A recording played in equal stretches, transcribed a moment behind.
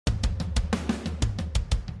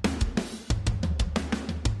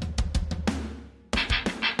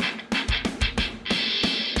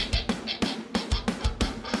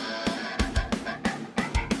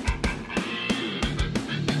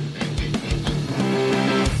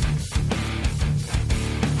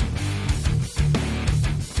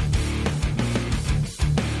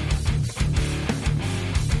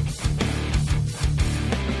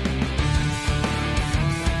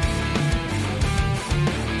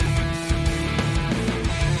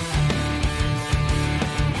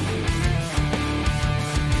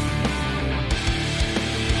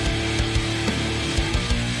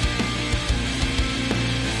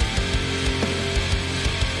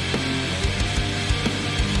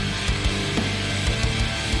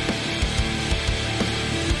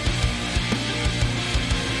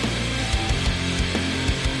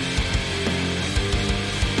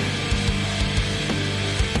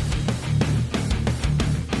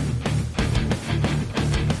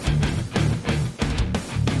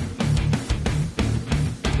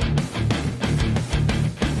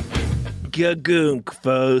Gagoonk,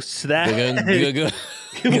 folks. That a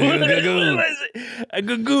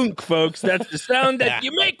gagoonk, folks. That's the sound that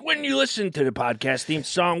you make when you listen to the podcast theme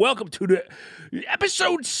song. Welcome to the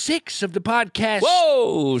episode 6 of the podcast.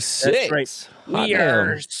 Whoa, 6. That's right. We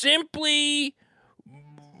are simply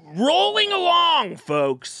rolling along,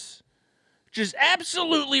 folks. Just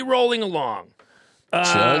absolutely rolling along.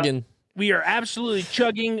 Chugging. We are absolutely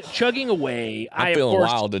chugging away. I'm feeling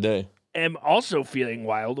wild today. Am also feeling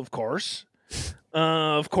wild, of course.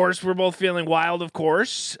 Of course, we're both feeling wild, of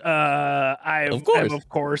course. I am, of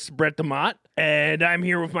course, Brett DeMott, and I'm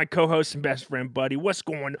here with my co-host and best friend, Buddy. What's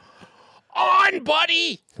going on,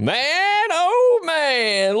 Buddy? Man, oh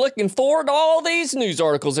man, looking forward to all these news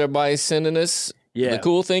articles everybody's sending us. Yeah. The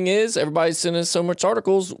cool thing is, everybody's sending us so much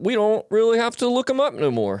articles, we don't really have to look them up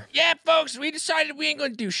no more. Yeah, folks, we decided we ain't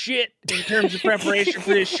going to do shit in terms of preparation for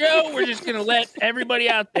this show. We're just going to let everybody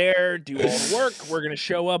out there do all the work. We're going to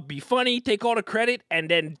show up, be funny, take all the credit,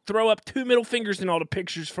 and then throw up 2 middle fingers in all the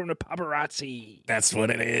pictures from the paparazzi. That's what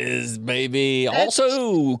it is, baby.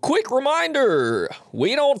 Also, quick reminder,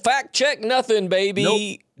 we don't fact check nothing, baby.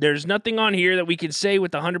 Nope. There's nothing on here that we can say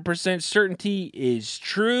with 100% certainty is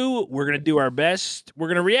true. We're going to do our best. We're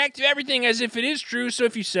going to react to everything as if it is true. So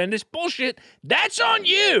if you send us bullshit, that's on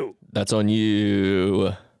you. That's on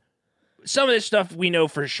you. Some of this stuff we know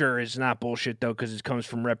for sure is not bullshit, though, because it comes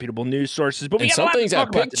from reputable news sources. But some things have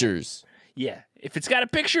pictures. Yeah. If it's got a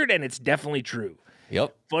picture, then it's definitely true.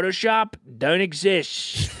 Yep. Photoshop don't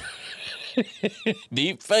exist.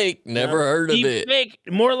 Deep fake, never heard of it. Deep fake,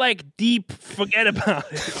 more like deep, forget about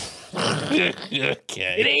it.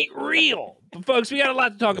 Okay. It ain't real. But folks, we got a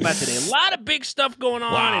lot to talk about today. A lot of big stuff going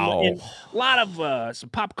on. Wow. And a lot of some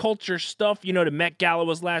pop culture stuff. You know, the Met Gala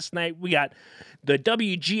was last night. We got the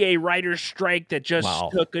WGA writers' strike that just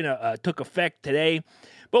took effect today.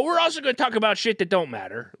 But we're also going to talk about shit that don't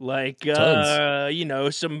matter. Like, you know,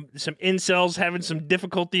 some incels having some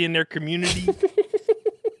difficulty in their community.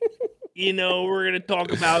 You know, we're going to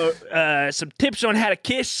talk about some tips on how to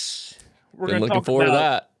kiss. We're going to talk forward about to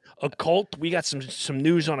that. A cult. We got some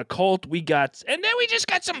news on a cult. And then we just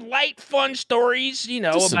got some light, fun stories, you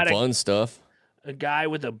know, just about some fun stuff. A guy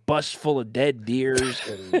with a bus full of dead deers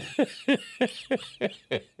and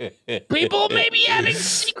people maybe having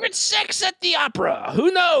secret sex at the opera. Who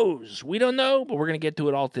knows? We don't know, but we're going to get to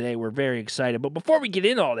it all today. We're very excited. But before we get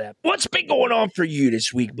into all that, what's been going on for you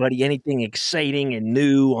this week, buddy? Anything exciting and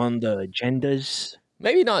new on the agendas?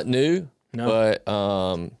 Maybe not new, no. But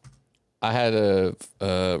I had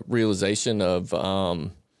a realization of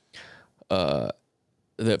that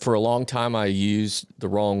for a long time I used the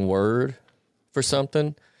wrong word for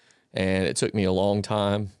something, and it took me a long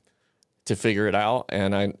time to figure it out,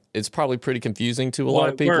 and it's probably pretty confusing to a lot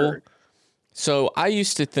of people. Word? So I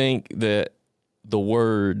used to think that the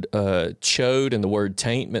word chode and the word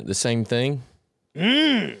taint meant the same thing.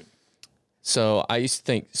 So I used to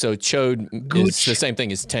think, chode is the same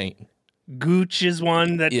thing as taint. Gooch is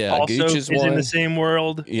one that also is in the same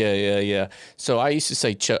world. Yeah. So I used to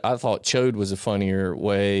say I thought chode was a funnier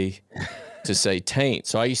way to say taint.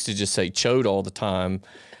 So I used to just say chode all the time.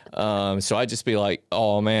 So I'd just be like,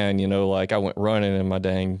 oh man, you know, like I went running and my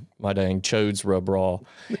dang chodes rub raw.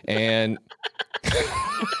 And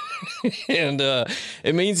and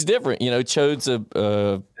it means different. You know, chode's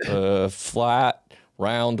a flat,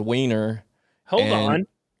 round wiener. Hold on.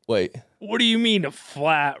 Wait. What do you mean a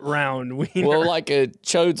flat, round wiener? Well, like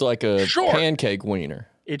chode's like a pancake wiener.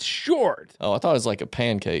 It's short. Oh, I thought it was like a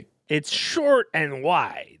pancake. It's short and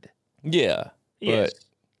wide. Yeah. Yes.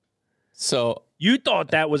 So you thought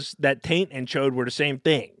that taint and chode were the same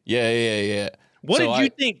thing. Yeah. What did you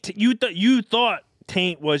think? You thought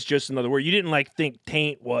taint was just another word. You didn't think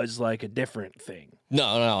taint was like a different thing.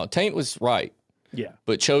 No. Taint was right. Yeah.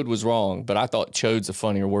 But chode was wrong. But I thought chode's a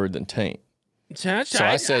funnier word than taint. So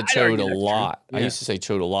I said chode a lot. Yeah. I used to say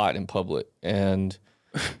chode a lot in public, and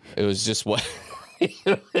it was just what. See,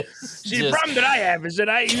 the problem that I have is that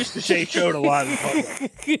I used to say chode a lot in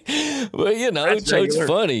public. Well, you know, chode's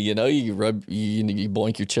funny. You know, you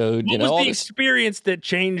boink your chode. What was the experience that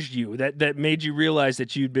changed you, that made you realize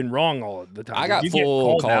that you'd been wrong all the time? I got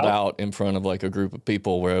called out in front of like a group of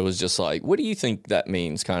people where it was just like, what do you think that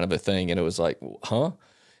means, kind of a thing? And it was like, huh?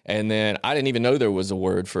 And then I didn't even know there was a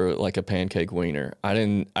word for like a pancake wiener. I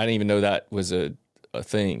didn't even know that was a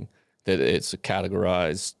thing, that it's a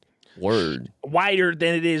categorized word. Wider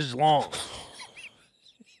than it is long.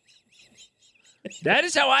 That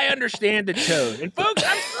is how I understand the chode. And folks,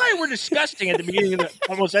 I'm sorry we're disgusting at the beginning of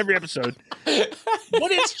almost every episode. But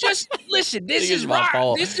it's just, listen, this is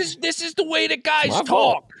rock. This is the way that guys talk.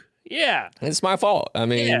 Fault. Yeah. It's my fault. I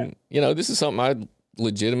mean, you know, this is something I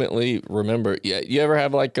legitimately remember. Yeah, you ever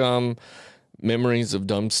have like memories of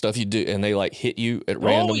dumb stuff you do, and they like hit you at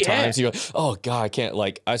random times? You're like, oh god, I can't.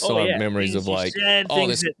 Like I still have memories of like,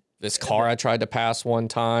 this car I tried to pass one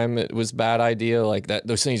time, it was a bad idea. Like that,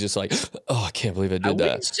 those things just like, oh, I can't believe I did that. I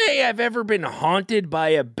wouldn't say I've ever been haunted by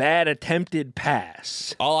a bad attempted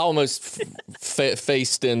pass. I almost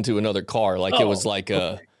faced into another car, like it was like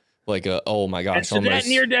oh my gosh. And so that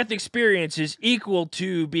near-death experience is equal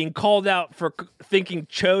to being called out for thinking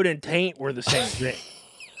chode and taint were the same thing.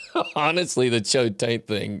 Honestly, the chode taint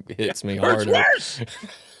thing hits me harder. Worse.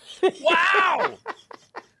 Wow.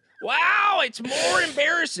 Wow, it's more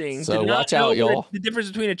embarrassing. So watch out, y'all. The difference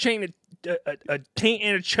between a taint and a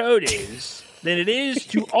chode is than it is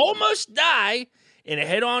to almost die in a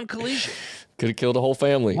head-on collision. Could have killed a whole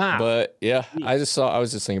family. Wow. But yeah, I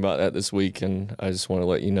was just thinking about that this week, and I just want to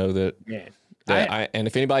let you know that. Man. And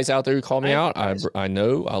if anybody's out there who called me out, I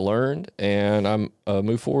know, I learned, and I'm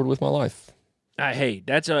move forward with my life. Hey,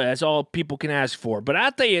 that's all people can ask for. But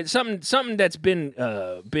I'll tell you something that's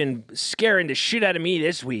been scaring the shit out of me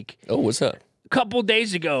this week. Oh, what's that? A couple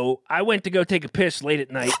days ago, I went to go take a piss late at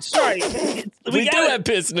night. Sorry, we do have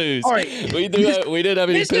piss news. All right, we didn't have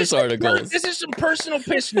any piss articles. This is some personal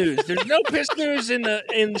piss news. There's no piss news in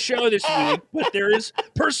the show this week, but there is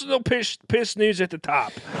personal piss news at the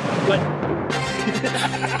top. But.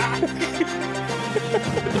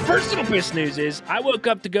 The personal piss news is I woke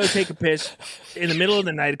up to go take a piss in the middle of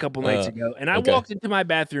the night a couple nights ago, and I walked into my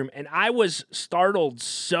bathroom, and I was startled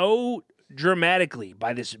so dramatically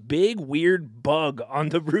by this big, weird bug on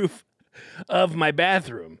the roof of my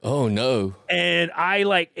bathroom. Oh, no. And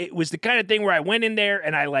it was the kind of thing where I went in there,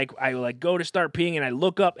 and I go to start peeing, and I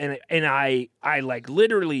look up, and I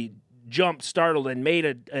literally jumped, startled, and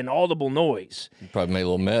made an audible noise. You probably made a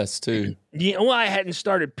little mess, too. Yeah, well, I hadn't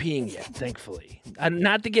started peeing yet, thankfully.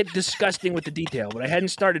 Not to get disgusting with the detail, but I hadn't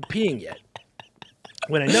started peeing yet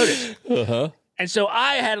when I noticed. Uh-huh. And so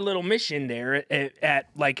I had a little mission there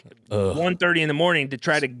at 1:30 in the morning to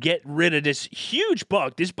try to get rid of this huge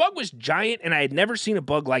bug. This bug was giant, and I had never seen a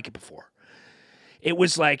bug like it before. It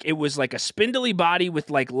was like a spindly body with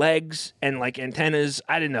like legs and like antennas.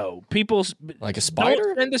 I don't know. People's like a spider.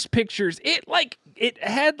 Don't send us pictures. It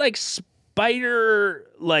had like spider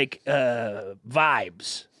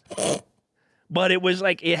vibes, but it was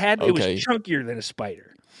like it was chunkier than a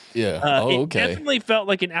spider. Yeah. It definitely felt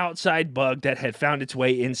like an outside bug that had found its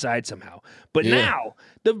way inside somehow. But now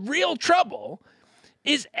the real trouble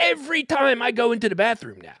is every time I go into the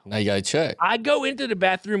bathroom now you gotta check. I go into the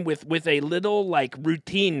bathroom with a little like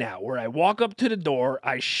routine now where I walk up to the door,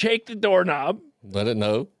 I shake the doorknob, let it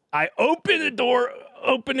know. I open the door,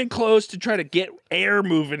 open and close to try to get air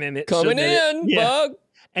moving in it. Coming in, bug.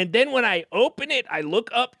 And then when I open it, I look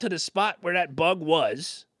up to the spot where that bug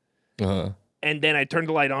was, and then I turn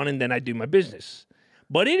the light on, and then I do my business.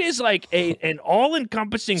 But it is like an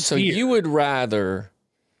all-encompassing fear. So you would rather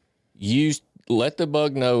let the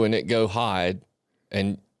bug know and it go hide,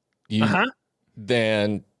 and you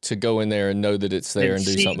than to go in there and know that it's there and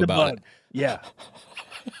do something about it. Yeah.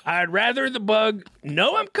 I'd rather the bug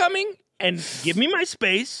know I'm coming and give me my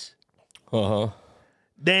space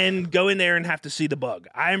than go in there and have to see the bug.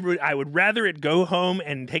 I would rather it go home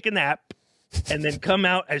and take a nap and then come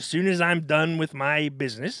out as soon as I'm done with my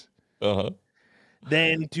business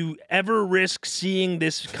than to ever risk seeing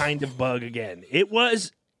this kind of bug again. It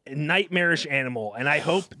was nightmarish animal, and I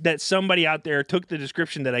hope that somebody out there took the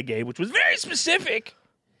description that I gave, which was very specific,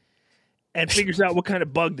 and figures out what kind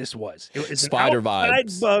of bug this was. It was spider an outside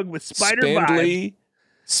vibes. Bug with spider vibes.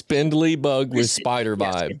 Spindly bug with spider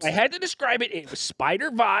vibes. If I had to describe it, it was spider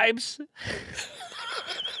vibes.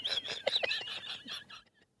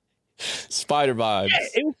 Spider vibes. Yeah,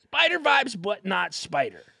 it was spider vibes, but not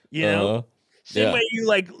spider. You know. Same way you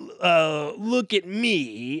look at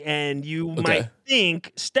me and you might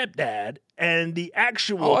think stepdad, and the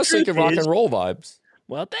actual I was thinking rock and roll vibes.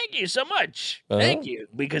 Well, thank you so much. Thank you,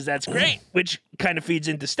 because that's great, which kind of feeds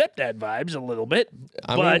into stepdad vibes a little bit.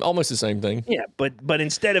 I mean, almost the same thing. Yeah, but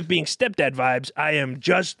instead of being stepdad vibes, I am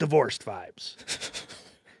just divorced vibes.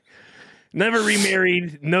 Never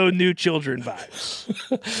remarried, no new children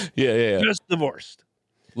vibes. Yeah. Just divorced.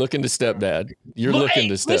 Looking to stepdad. You're looking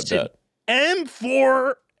to stepdad.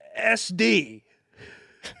 M4SD.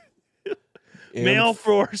 Male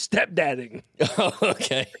for stepdadding.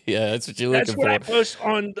 Okay. Yeah, that's what you're looking for. That's what I post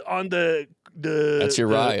on the That's your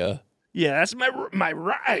Raya. Yeah, that's my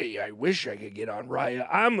Raya. I wish I could get on Raya.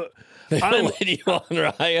 I'm let you on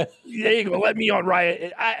Raya. There you go. Let me on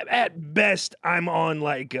Raya. At best, I'm on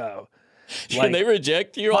like. Can they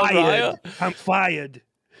reject you fired. on Raya? I'm fired.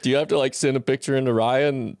 Do you have to like send a picture into Raya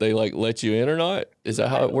and they like let you in or not? Is that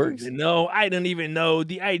how it works? No, I don't even know.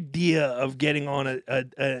 The idea of getting on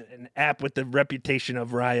an app with the reputation of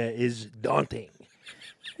Raya is daunting.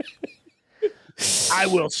 I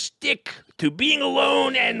will stick to being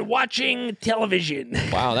alone and watching television.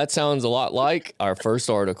 Wow, that sounds a lot like our first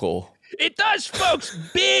article. It does, folks.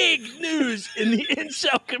 Big news in the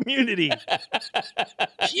incel community.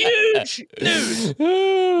 Huge news.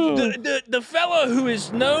 The fellow who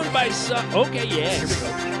is known by some... Okay, yeah, here we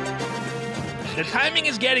go. The timing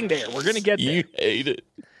is getting there. We're going to get there. You hate it.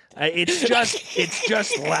 It's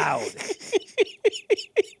just loud.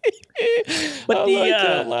 But I like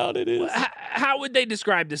how loud it is. How would they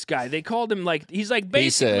describe this guy? They called him like he's like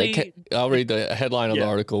basically. He said, I'll read the headline of the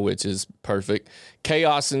article, which is perfect.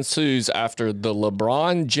 Chaos ensues after the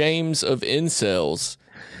LeBron James of incels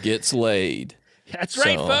gets laid. That's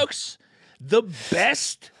right, folks. The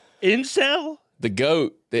best incel. The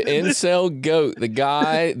GOAT, the incel GOAT, the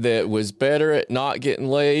guy that was better at not getting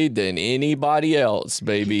laid than anybody else,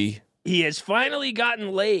 baby. He has finally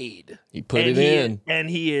gotten laid. He put it in. And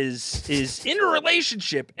he is in a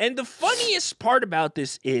relationship. And the funniest part about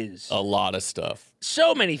this is... a lot of stuff.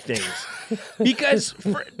 So many things. Because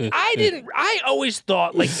I always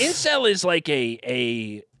thought, like, incel is like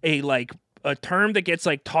a term that gets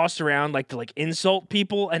like tossed around like to like insult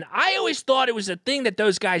people, and I always thought it was a thing that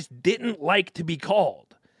those guys didn't like to be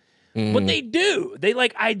called. But they do. They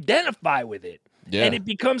like identify with it. Yeah. And it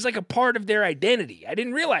becomes like a part of their identity. I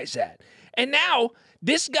didn't realize that. And now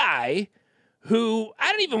this guy who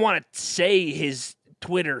I don't even want to say his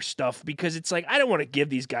Twitter stuff because it's like I don't want to give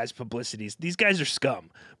these guys publicities. These guys are scum.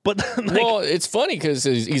 But like, well, it's funny because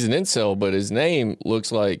he's an incel, but his name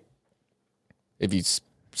looks like, if you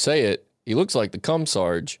say it, he looks like the cum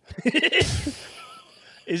sarge.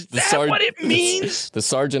 Is that what it means? The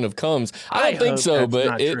sergeant of cums. I don't think so,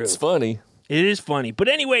 but it's funny. It is funny. But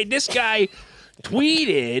anyway, this guy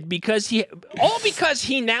tweeted because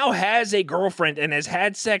he now has a girlfriend and has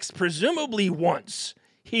had sex presumably once.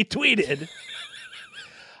 He tweeted,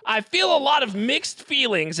 I feel a lot of mixed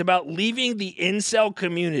feelings about leaving the incel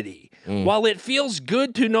community. While it feels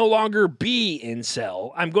good to no longer be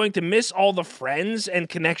incel, I'm going to miss all the friends and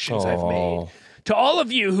connections I've made. To all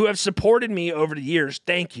of you who have supported me over the years,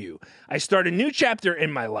 thank you. I start a new chapter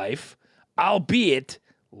in my life, albeit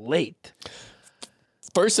late.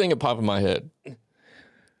 First thing that popped in my head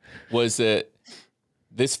was that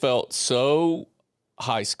this felt so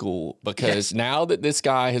high school because now that this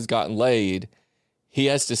guy has gotten laid, he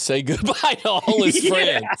has to say goodbye to all his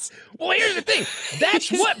friends. Well, here's the thing. That's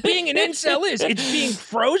what being an incel is. It's being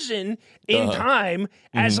frozen in time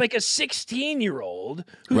as like a 16-year-old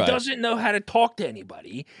who doesn't know how to talk to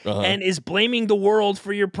anybody and is blaming the world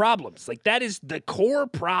for your problems. Like that is the core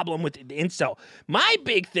problem with the incel. My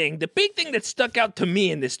big thing, the big thing that stuck out to me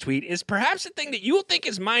in this tweet is perhaps the thing that you'll think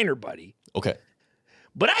is minor, buddy. Okay.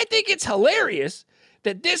 But I think it's hilarious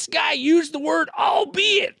that this guy used the word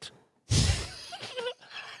albeit.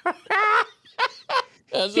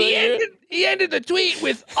 He ended the tweet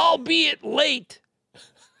with albeit late.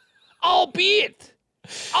 Albeit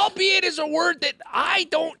is a word that I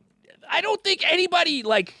don't think anybody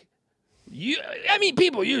like you. I mean,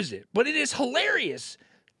 people use it, but it is hilarious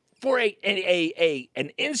for an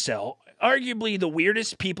incel, arguably the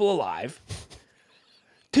weirdest people alive,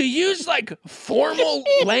 to use like formal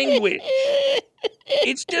language.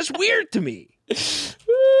 It's just weird to me.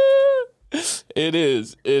 It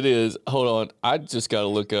is. Hold on. I just got to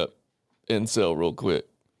look up incel real quick.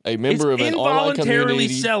 A member of an online community.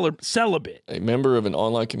 Celibate. A member of an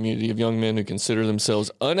online community of young men who consider themselves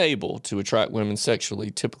unable to attract women sexually,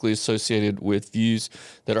 typically associated with views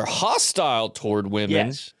that are hostile toward women.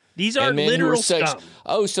 Yes. These are literal scum.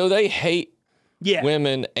 Oh, so they hate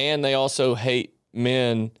women and they also hate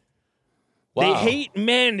men. Wow. They hate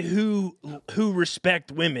men who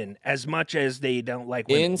respect women as much as they don't like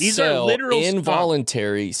women. These are literal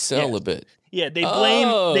involuntary celibate. Yeah, they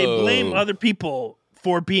blame other people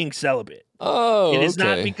for being celibate. Oh, it is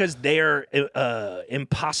not because they are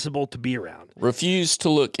impossible to be around. Refuse to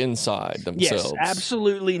look inside themselves. Yes,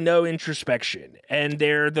 absolutely no introspection, and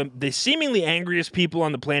they're the seemingly angriest people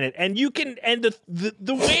on the planet. And the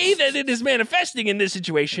way that it is manifesting in this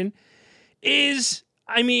situation is.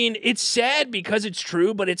 I mean, it's sad because it's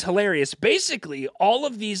true, but it's hilarious. Basically, all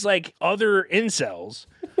of these like other incels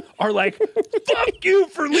are like, fuck you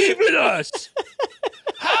for leaving us.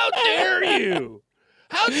 How dare you?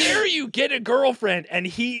 How dare you get a girlfriend?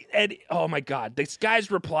 And oh my God, this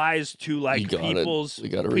guy's replies to like people's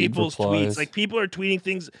tweets. Like people are tweeting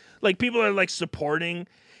things, like people are like supporting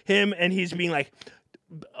him and he's being like,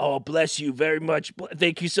 oh, bless you very much.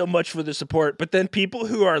 Thank you so much for the support. But then people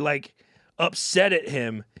who are like upset at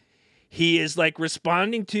him, he is like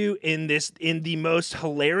responding to in the most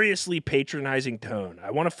hilariously patronizing tone.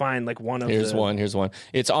 I want to find like one of Here's one.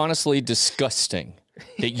 It's honestly disgusting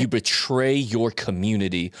that you betray your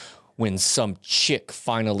community when some chick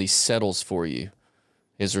finally settles for you.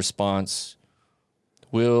 His response,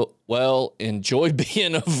 well, enjoy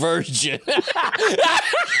being a virgin.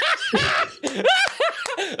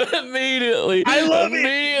 Immediately, I love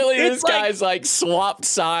immediately, it. this guy's like swapped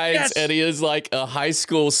sides, yes. and he is like a high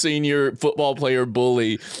school senior football player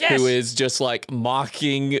bully who is just like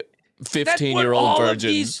mocking 15-year-old virgins. All of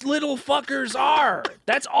these little fuckers are.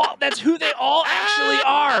 That's all. That's who they all actually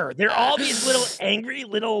are. They're all these little angry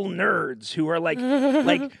little nerds who are like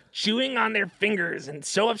chewing on their fingers and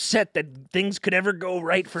so upset that things could ever go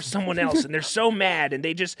right for someone else, and they're so mad, and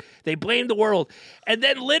they blame the world, and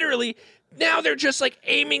then literally now they're just like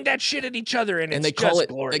aiming that shit at each other, and they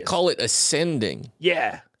call it ascending.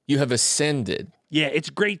 Yeah, you have ascended. Yeah, it's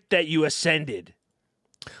great that you ascended.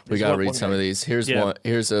 We gotta read some of these. Here's one.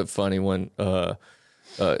 Here's a funny one.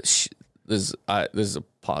 This is a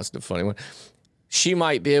positive, funny one. She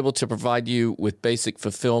might be able to provide you with basic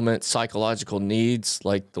fulfillment, psychological needs,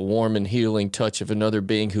 like the warm and healing touch of another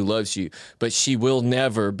being who loves you, but she will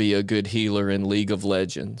never be a good healer in League of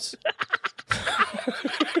Legends.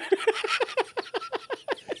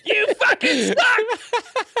 You fucking suck!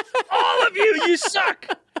 All of you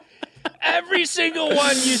suck! Every single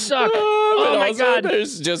one, you suck. Oh my God.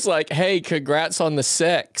 There's just like, hey, congrats on the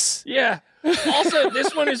sex. Yeah. Also,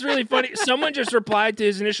 this one is really funny. Someone just replied to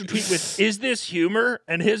his initial tweet with, "Is this humor?"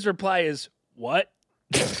 And his reply is, "What?"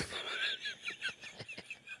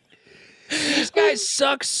 These guys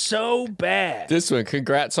suck so bad. This one,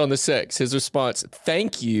 congrats on the sex. His response,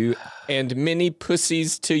 thank you, and many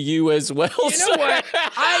pussies to you as well. You know what?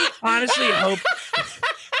 I honestly hope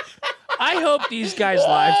these guys'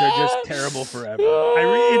 lives are just terrible forever.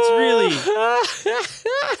 It's really...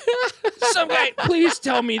 Some guy, please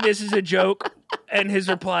tell me this is a joke. And his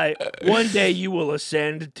reply, one day you will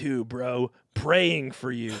ascend too, bro. Praying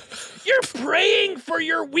for you. You're praying for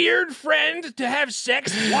your weird friend to have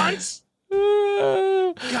sex once?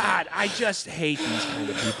 God, I just hate these kind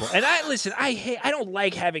of people. And I don't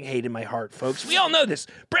like having hate in my heart, folks. We all know this.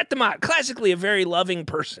 Brett DeMott, classically a very loving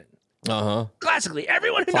person. Uh-huh. Classically,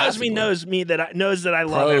 everyone who knows me knows that I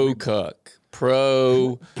love everybody.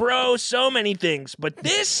 Pro so many things, but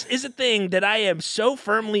this is a thing that I am so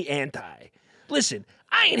firmly anti. Listen,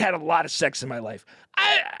 I ain't had a lot of sex in my life.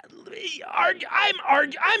 I'm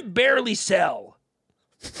barely cell,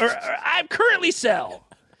 or I'm currently cell.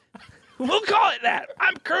 We'll call it that.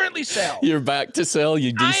 I'm currently cell. You're back to cell.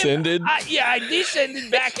 You descended. I descended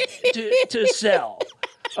back to cell.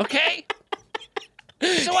 Okay.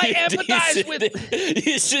 So I empathize with...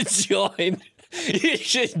 You should join. You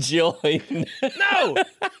should join. No.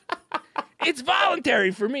 It's voluntary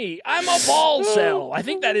for me. I'm a vol cell. I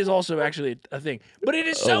think that is also actually a thing. But it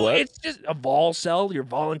is so... It's just a vol cell. You're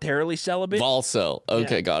voluntarily celibate. Vol cell.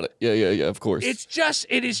 Okay, yeah. Got it. Yeah, of course. It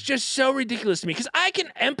is just so ridiculous to me because I can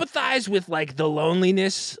empathize with like the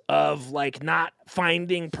loneliness of like not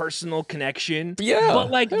finding personal connection. Yeah, but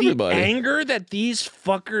like everybody. The anger that these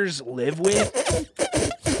fuckers live with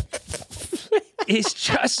is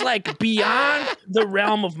just like beyond the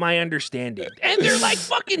realm of my understanding. And they're like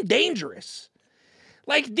fucking dangerous.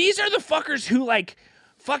 Like these are the fuckers who like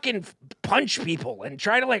fucking punch people and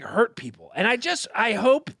try to like hurt people. And I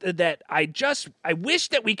wish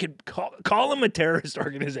that we could call them a terrorist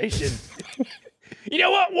organization. You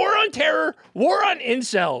know what? War on terror, war on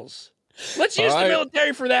incels. Let's use the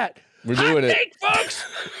military for that. We're doing it. Folks.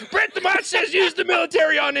 Brett DeMott says use the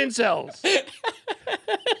military on incels.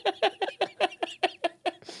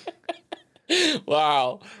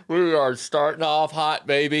 Wow. We are starting off hot,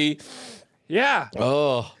 baby. Yeah.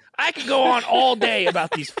 Oh. I could go on all day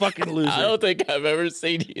about these fucking losers. I don't think I've ever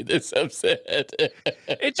seen you this upset.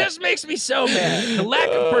 It just makes me so mad. The lack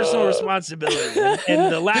of personal responsibility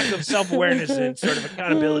and the lack of self-awareness and sort of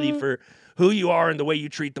accountability for who you are and the way you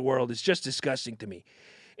treat the world is just disgusting to me.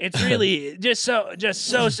 It's really just so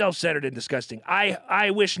self-centered and disgusting.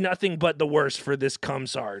 I wish nothing but the worst for this cum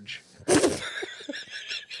Sarge.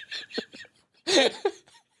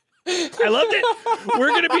 I loved it. We're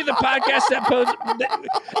going to be the podcast that posts.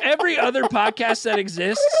 Every other podcast that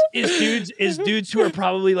exists is dudes who are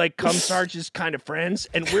probably like cum Sarge's kind of friends,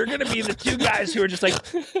 and we're going to be the two guys who are just like,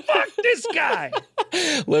 fuck this guy.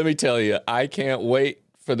 Let me tell you, I can't wait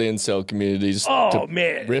for the incel communities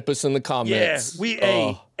to rip us in the comments.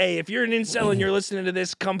 Yeah, hey, if you're an incel and you're listening to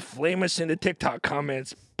this, come flame us in the TikTok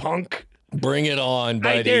comments, punk. Bring it on,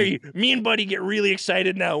 buddy. I dare you. Me and Buddy get really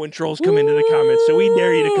excited now when trolls come into the comments, so we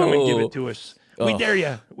dare you to come and give it to us. We dare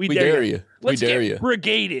you. We dare you. Let's get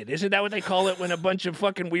brigaded. Isn't that what they call it when a bunch of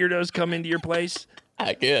fucking weirdos come into your place?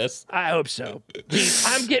 I guess. I hope so.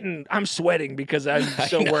 I'm sweating because I'm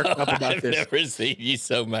so worked up about this. I've never seen you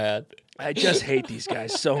so mad. I just hate these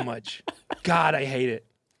guys so much. God, I hate it.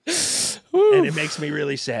 And it makes me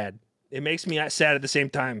really sad. It makes me sad at the same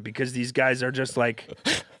time because these guys are just like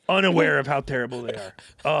unaware of how terrible they are.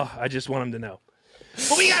 Oh, I just want them to know.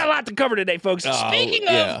 But we got a lot to cover today, folks. Speaking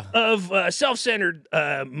of self-centered,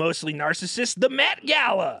 mostly narcissists, the Met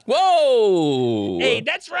Gala. Whoa! Hey,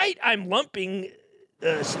 that's right. I'm lumping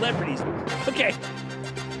celebrities. Okay,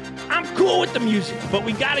 I'm cool with the music, but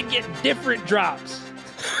we got to get different drops.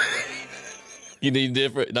 You need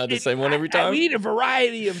different, not the same one every time? We need a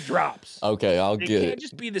variety of drops. Okay, I'll get it. It can't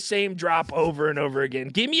just be the same drop over and over again.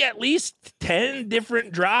 Give me at least 10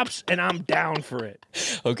 different drops, and I'm down for it.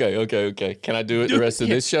 Okay. Can I do it the rest of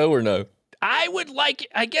this show or no? I would like it.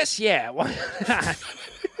 I guess, yeah. Why not?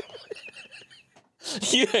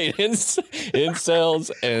 You hate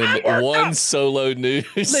incels and one solo news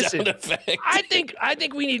sound effect. I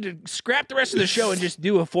think we need to scrap the rest of the show and just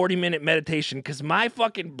do a 40-minute meditation because my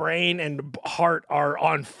fucking brain and heart are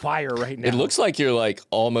on fire right now. It looks like you're like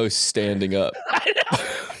almost standing up. I know.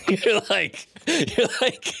 You're like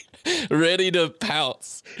ready to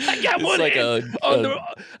pounce. I got one hand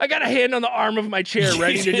I got a hand on the arm of my chair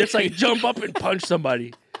ready to just like jump up and punch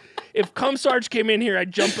somebody. If Cum Sarge came in here,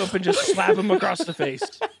 I'd jump up and just slap him across the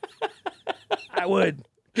face. I would.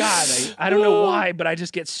 God, I don't know why, but I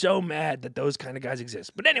just get so mad that those kind of guys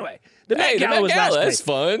exist. But anyway, the Met Gala was last night. That's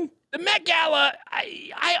fun. The Met Gala,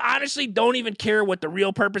 I honestly don't even care what the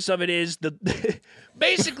real purpose of it is.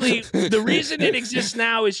 Basically, the reason it exists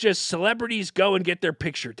now is just celebrities go and get their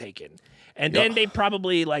picture taken. And then they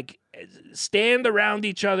probably like stand around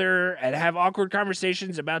each other and have awkward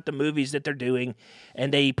conversations about the movies that they're doing.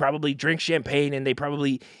 And they probably drink champagne and they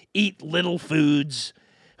probably eat little foods.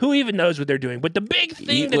 Who even knows what they're doing? But the big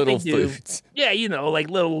thing that they do, like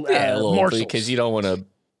little morsels. Because you don't want to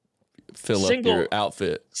fill up your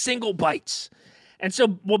outfit. Single bites. And so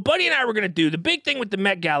what Buddy and I were going to do, the big thing with the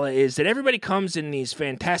Met Gala is that everybody comes in these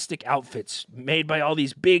fantastic outfits made by all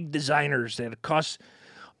these big designers that cost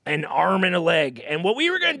an arm and a leg. And what we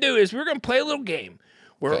were going to do is we were going to play a little game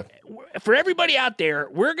where for everybody out there,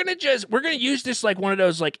 we're going to use this like one of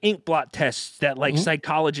those like ink blot tests that like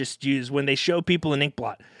psychologists use when they show people an ink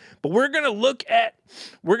blot. But we're going to look at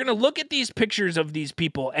these pictures of these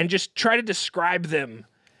people and just try to describe them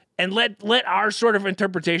and let our sort of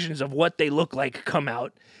interpretations of what they look like come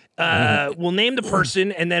out. We'll name the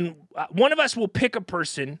person, and then one of us will pick a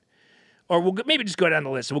person, or we'll maybe just go down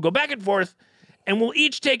the list. So we'll go back and forth, and we'll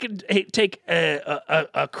each take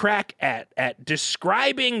a crack at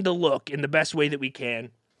describing the look in the best way that we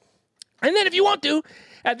can. And then if you want to,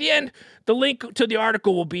 at the end, the link to the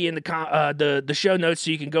article will be in the show notes,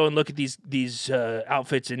 so you can go and look at these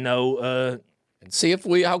outfits and know. And see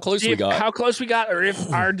how close we got, or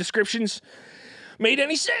if our descriptions made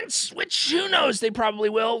any sense. Which who knows? They probably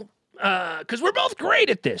will, because we're both great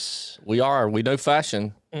at this. We are. We know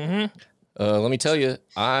fashion. Mm-hmm. Let me tell you,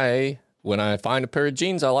 when I find a pair of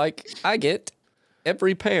jeans I like, I get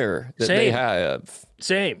every pair that they have.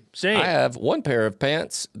 Same. I have one pair of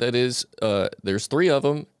pants that is, there's 3 of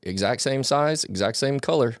them, exact same size, exact same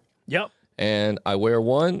color. Yep. And I wear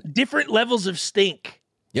one. Different levels of stink.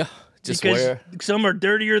 Yeah. Because some are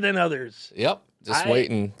dirtier than others. Yep. Just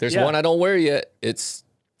waiting. There's one I don't wear yet.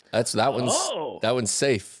 That one's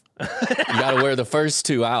safe. You got to wear the first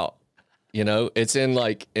 2 out. You know, it's in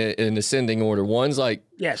like in ascending order. One's like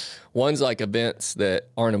events that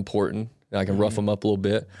aren't important. I can rough them up a little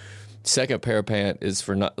bit. Second pair of pant is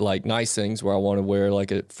for like nice things where I want to wear like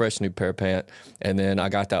a fresh new pair of pant. And then I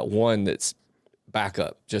got that one that's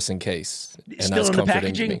backup just in case. And still in the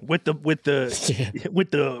packaging with the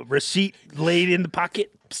receipt laid in the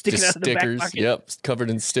pocket, sticking just out of the back pocket. Yep, covered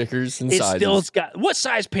in stickers and sizes. What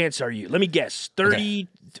size pants are you? Let me guess. 30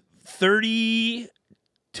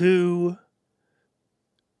 to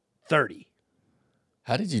 30.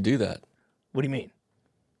 How did you do that? What do you mean?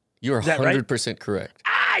 You are 100% correct.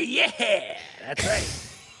 Yeah, that's right.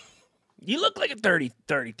 You look like a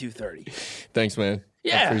 32, 30. Thanks, man.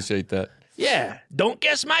 Yeah. I appreciate that. Yeah, don't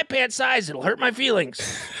guess my pant size. It'll hurt my feelings.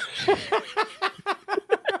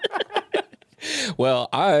 Well,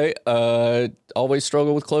 I always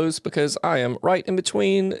struggle with clothes because I am right in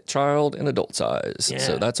between child and adult size. Yeah.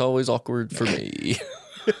 So that's always awkward for me.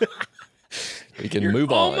 We can You're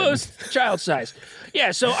move on. Almost child size.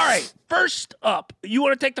 Yeah. So, all right. First up, you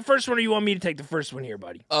want to take the first one, or you want me to take the first one here,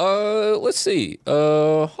 buddy? Let's see.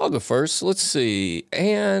 I'll go first. Let's see.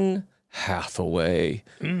 Anne Hathaway,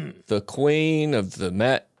 the queen of the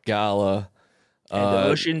Met Gala,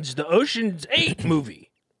 And the Ocean's 8 movie,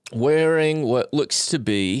 wearing what looks to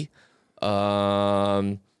be,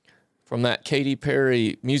 from that Katy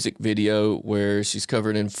Perry music video where she's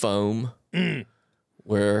covered in foam,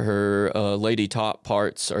 where her lady top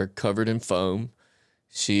parts are covered in foam.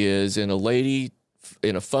 She is in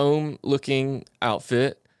a foam-looking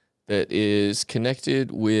outfit that is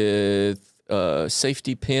connected with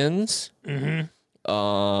safety pins.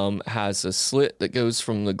 Has a slit that goes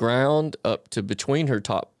from the ground up to between her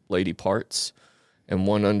top lady parts, and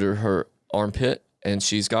one under her armpit. And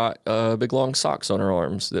she's got big long socks on her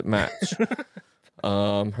arms that match.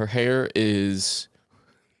 Her hair is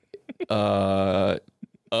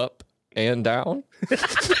up and down.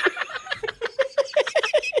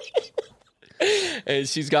 And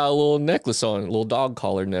she's got a little necklace on, a little dog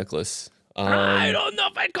collar necklace. I don't know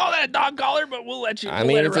if I'd call that a dog collar, but we'll let you. I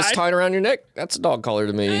mean, if it's tied around your neck, that's a dog collar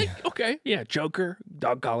to me. Okay, yeah, choker,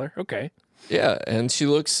 dog collar. Okay. Yeah, and she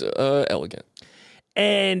looks elegant.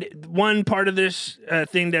 And one part of this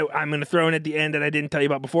thing that I'm going to throw in at the end that I didn't tell you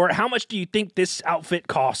about before, how much do you think this outfit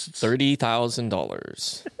costs?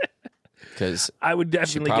 $30,000. Because I would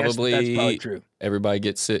definitely guess that's probably true. Everybody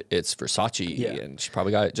gets it. It's Versace, and she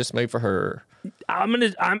probably got it just made for her.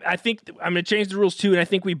 I think I'm gonna change the rules too, and I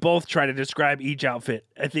think we both try to describe each outfit.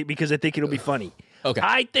 Because I think it'll be funny. Okay.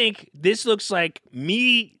 I think this looks like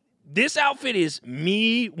me. This outfit is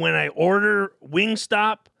me when I order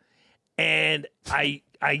Wingstop, and I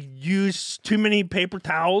use too many paper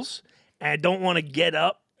towels, and I don't want to get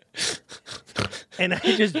up, and I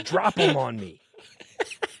just drop them on me.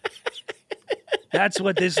 That's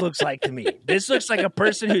what this looks like to me. This looks like a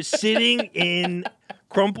person who's sitting in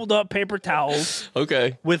crumpled up paper towels.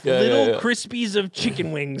 Okay. With little crispies of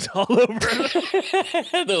chicken wings all over.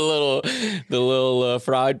 the little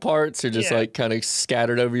fried parts are just like kind of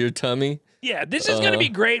scattered over your tummy. Yeah, this is going to be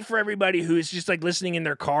great for everybody who is just like listening in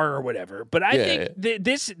their car or whatever. But I think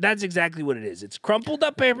that's exactly what it is. It's crumpled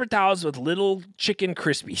up paper towels with little chicken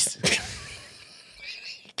crispies.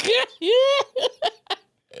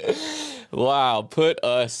 Wow, put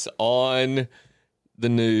us on the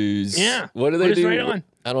news. Yeah. What do they do? Right on.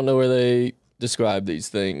 I don't know where they describe these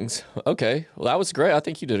things. Okay. Well, that was great. I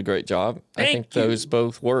think you did a great job. I think those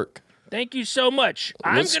both work. Thank you so much.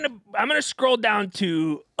 I'm gonna scroll down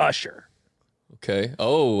to Usher. Okay.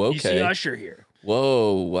 Oh, okay. You see Usher here.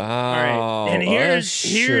 Whoa, wow. All right. And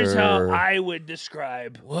here's how I would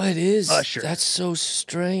describe what is Usher. That's so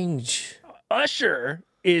strange. Usher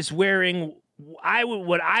is wearing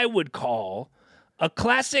what I would call a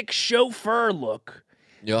classic chauffeur look.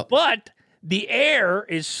 Yep. But the air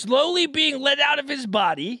is slowly being let out of his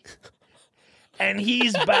body, and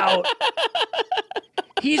he's about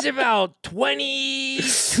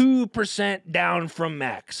 22% down from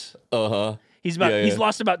max. Uh-huh. He's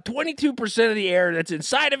lost about 22% of the air that's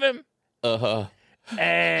inside of him. Uh-huh.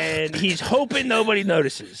 And he's hoping nobody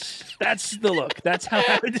notices. That's the look. That's how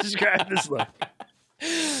I would describe this look.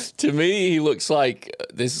 To me, he looks like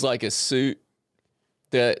this is like a suit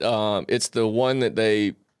that it's the one that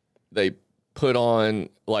they put on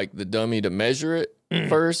like the dummy to measure it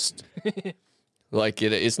first. Like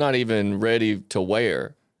it's not even ready to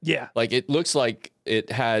wear. Yeah. Like it looks like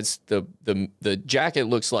it has the jacket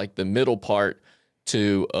looks like the middle part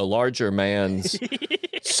to a larger man's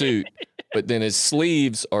suit, but then his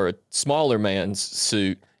sleeves are a smaller man's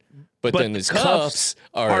suit. But then his cuffs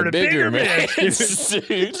are a bigger man's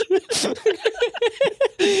suit.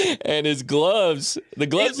 And his gloves, the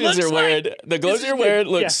gloves you're wearing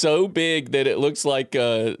look so big that it looks like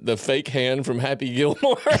the fake hand from Happy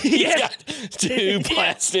Gilmore. He's got two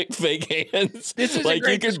plastic fake hands. This is like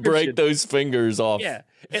you could break those fingers off. Yeah.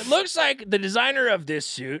 It looks like the designer of this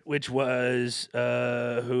suit, which was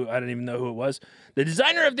who I don't even know who it was. The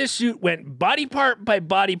designer of this suit went body part by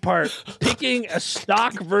body part, picking a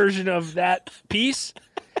stock version of that piece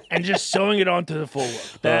and just sewing it onto the full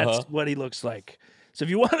look. That's what he looks like. So if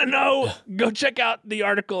you want to know, go check out the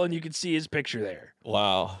article and you can see his picture there.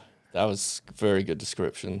 Wow. That was a very good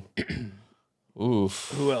description.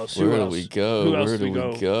 Oof. Who else? Where do we go? Where do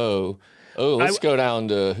we go? Oh, let's go down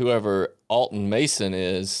to whoever Alton Mason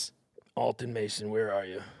is. Alton Mason, where are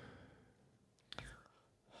you?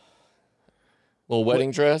 Little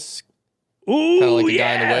wedding dress. Ooh, kind of like a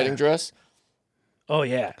guy in a wedding dress. Oh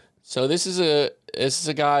yeah. So this is a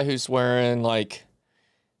guy who's wearing like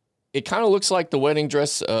it kind of looks like the wedding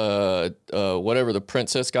dress, whatever the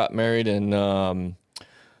princess got married in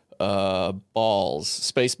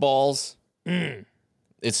Space Balls. Mm.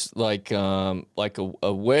 It's like a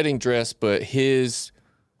wedding dress, but his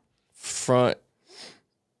front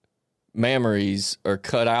mammaries are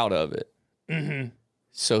cut out of it. Mm-hmm.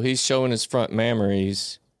 So he's showing his front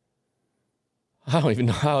mammaries. I don't even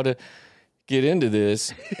know how to get into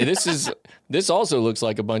this. This also looks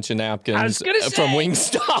like a bunch of napkins from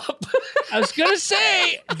Wingstop. I was gonna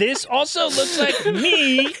say this also looks like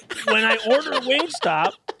me when I order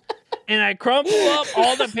Wingstop and I crumple up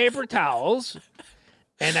all the paper towels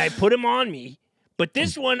and I put them on me. But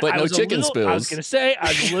this one, but no chicken spills. I was gonna say I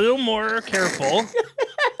was a little more careful,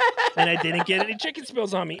 and I didn't get any chicken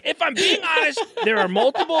spills on me. If I'm being honest, there are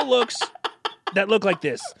multiple looks that look like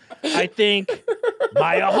this. I think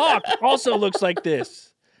Maya Hawke also looks like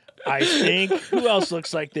this. I think who else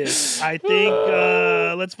looks like this? I think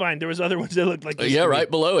let's find. There was other ones that looked like this. Yeah,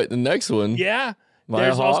 right below it, the next one. Yeah, Maya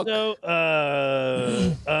there's Hawke. also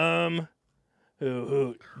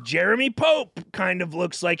who Jeremy Pope kind of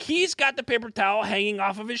looks like he's got the paper towel hanging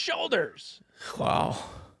off of his shoulders. Wow.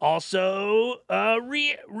 Also,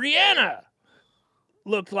 Rihanna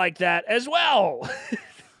looked like that as well.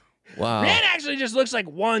 Wow. Rihanna actually just looks like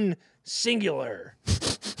one singular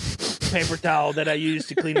paper towel that I use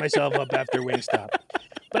to clean myself up after Wingstop.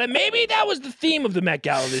 But maybe that was the theme of the Met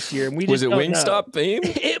Gala this year. And we just was it Wingstop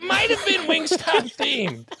themed? It might have been Wingstop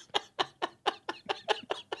themed.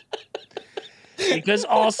 Because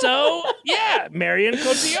also, yeah, Marion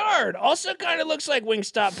Cotillard also kind of looks like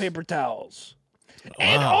Wingstop paper towels. Wow.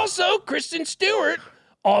 And also, Kristen Stewart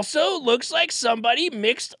also looks like somebody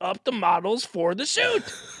mixed up the models for the suit.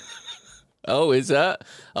 Oh, is that?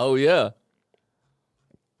 Oh, yeah.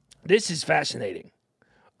 This is fascinating.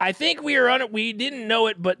 I think we are on it. We didn't know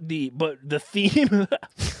it, but the theme,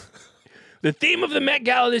 the theme of the Met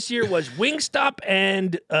Gala this year was Wingstop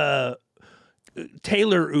and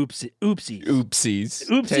Tailor Oopsies.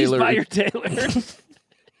 Oopsies Tailor by your Tailor.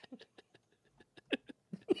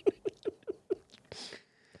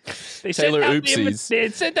 They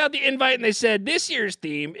had sent out the invite and they said this year's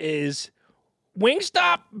theme is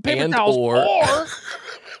Wingstop paper and towels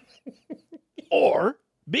or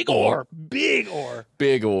big or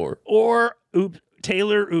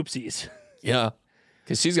Tailor Oopsies. Yeah,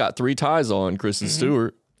 because she's got 3 ties on, Kristen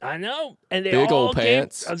Stewart. I know, and they big all old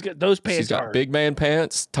pants. Those pants. She's got are big man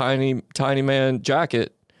pants, tiny man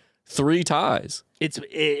jacket, 3 ties. It's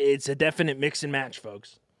a definite mix and match,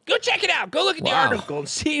 folks. Go check it out. Go look at the article and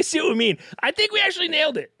see what we mean. I think we actually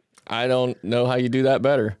nailed it. I don't know how you do that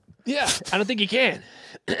better. Yeah, I don't think you can.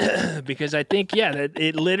 Because I think, that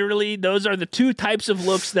it literally, those are the 2 types of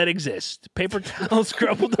looks that exist. Paper towels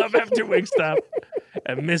crumpled up after Wingstop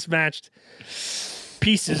and mismatched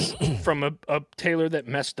pieces from a tailor that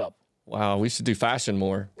messed up. Wow, we should do fashion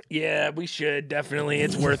more. Yeah, we should. Definitely.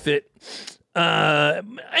 It's worth it.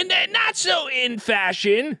 And then not so in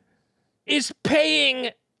fashion is paying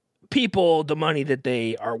people the money that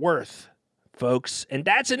they are worth, folks. And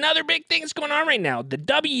that's another big thing that's going on right now. The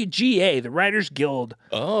WGA, the Writers Guild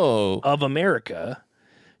of America,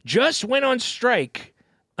 just went on strike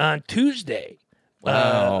on Tuesday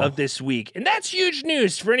of this week. And that's huge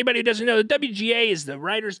news for anybody who doesn't know. The WGA is the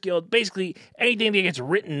Writers Guild. Basically, anything that gets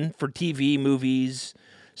written for TV, movies,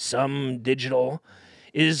 some digital,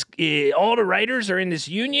 is all the writers are in this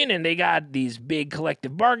union, and they got these big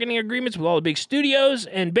collective bargaining agreements with all the big studios.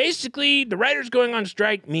 And basically, the writers going on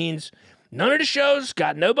strike means none of the shows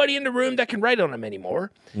got nobody in the room that can write on them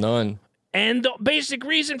anymore. None. And the basic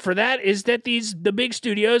reason for that is that the big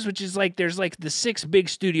studios, which is like there's like the 6 big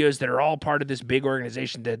studios that are all part of this big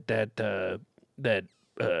organization that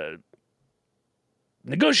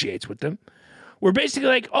negotiates with them. We're basically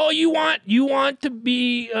like, oh, you want to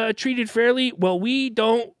be treated fairly? Well, we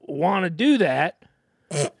don't want to do that,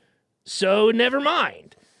 so never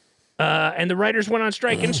mind. And the writers went on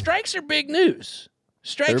strike, and strikes are big news.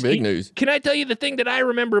 Strikes, they're big news. Can I tell you the thing that I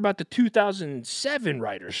remember about the 2007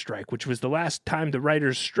 writers' strike, which was the last time the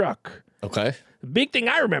writers struck? Okay. The big thing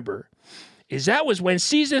I remember is that was when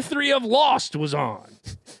season 3 of Lost was on.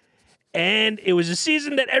 And it was a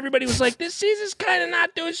season that everybody was like, this season's kind of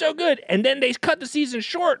not doing so good. And then they cut the season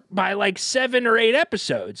short by like 7 or 8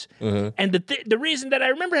 episodes. And the reason that I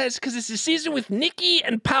remember that is because it's a season with Nikki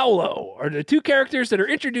and Paolo are the 2 characters that are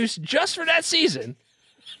introduced just for that season.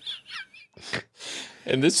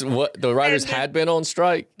 And this is what the writers had been on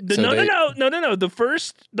strike. No.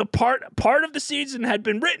 The part of the season had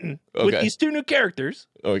been written with these 2 new characters.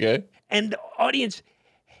 Okay. And the audience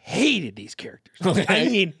hated these characters. Okay. I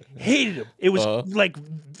mean, hated them. It was like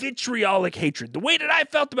vitriolic hatred. The way that I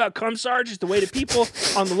felt about Cum Sarge is the way that people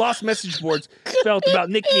on the Lost Message boards felt about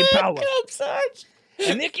Nikki and Paolo. Cum Sarge.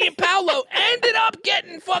 And Nikki and Paolo ended up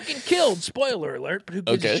getting fucking killed. Spoiler alert, but who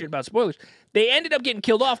gives a shit about spoilers? They ended up getting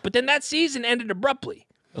killed off, but then that season ended abruptly.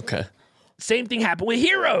 Okay. Same thing happened with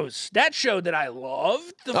Heroes. That show that I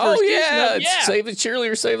loved. The first season of, Save the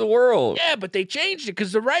cheerleader, save the world. Yeah, but they changed it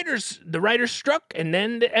because the writers struck, and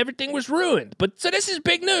then everything was ruined. But so this is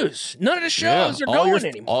big news. None of the shows are going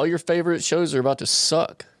anymore. All your favorite shows are about to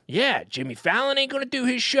suck. Yeah, Jimmy Fallon ain't going to do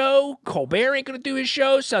his show. Colbert ain't going to do his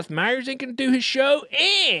show. Seth Meyers ain't going to do his show.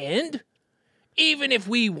 And even if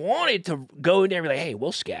we wanted to go in there and be like, hey,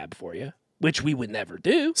 we'll scab for you, which we would never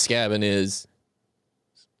do. Scabbing is...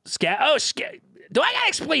 Scab. Do I got to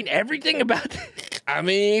explain everything about that? I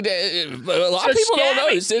mean, a lot of people don't know.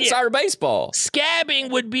 It's insider baseball. Scabbing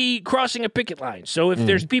would be crossing a picket line. So if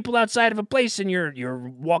there's people outside of a place and you're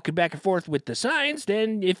walking back and forth with the signs,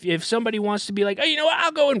 then if somebody wants to be like, oh, you know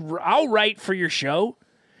what, I'll write for your show,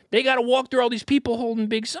 they got to walk through all these people holding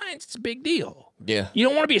big signs. It's a big deal. Yeah. You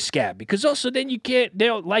don't want to be a scab because also then you can't,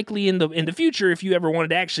 they'll likely in the future, if you ever wanted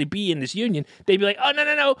to actually be in this union, they'd be like, oh,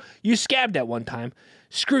 no, you scabbed that one time.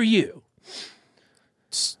 Screw you.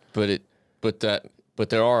 But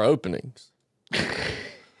there are openings.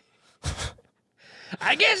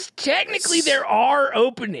 I guess technically there are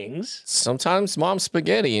openings. Sometimes mom's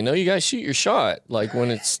spaghetti, you guys shoot your shot, like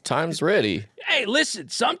when it's time's ready. Hey, listen,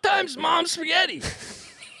 sometimes mom's spaghetti.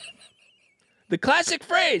 The classic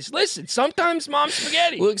phrase, listen, sometimes mom's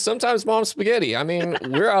spaghetti. Look, sometimes mom's spaghetti. I mean,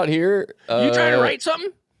 we're out here. You trying to write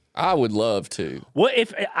something? I would love to. What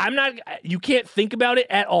if I'm not? You can't think about it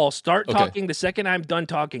at all. Start talking the second I'm done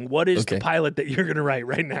talking. What is the pilot that you're gonna write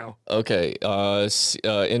right now? Okay.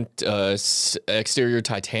 Exterior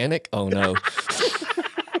Titanic. Oh no.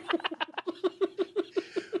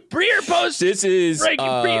 Pre or post? This is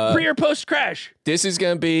pre or post crash. This is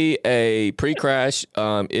gonna be a pre-crash.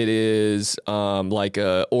 It is like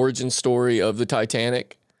a origin story of the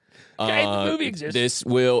Titanic. Okay, the movie exists. This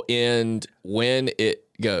will end when it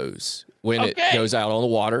goes. When it goes out on the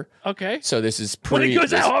water. Okay. So this is when it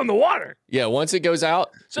goes out on the water. Yeah, once it goes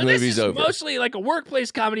out, the movie's over. So this is mostly like a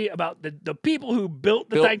workplace comedy about the people who built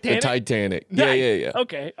the Titanic? The Titanic. Nice. Yeah.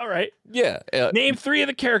 Okay, all right. Yeah. Name 3 of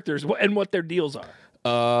the characters and what their deals are.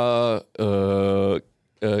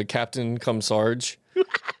 Captain Cum Sarge.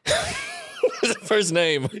 First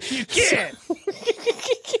name. You can't.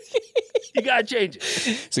 You gotta change it.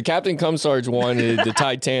 So Captain Cum Sarge wanted the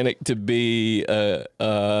Titanic to be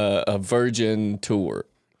a virgin tour.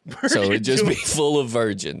 So it'd just be full of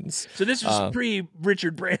virgins. So this was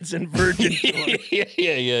pre-Richard Branson virgin tour.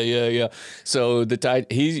 Yeah. So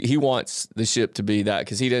he wants the ship to be that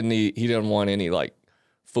because he didn't want any like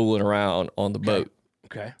fooling around on the boat.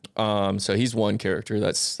 Okay. So he's one character.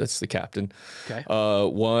 That's the captain. Okay.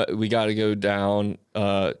 We got to go down.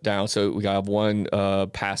 So we got one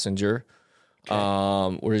passenger.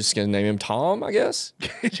 Okay. We're just gonna name him Tom, I guess.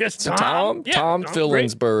 Just Tom. Yeah, Tom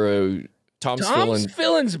Fillensborough. Tom's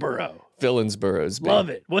Fillensborough's.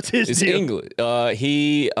 Love it. What's his it's deal? English.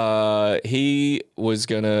 He was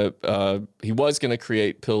gonna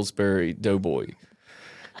create Pillsbury Doughboy.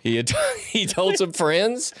 He told some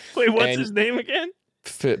friends. Wait, what's his name again?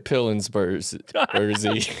 Pillensbursy.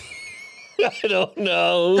 I don't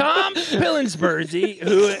know. Tom Pillensbursy,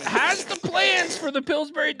 who has the plans for the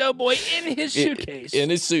Pillsbury Doughboy in his suitcase. In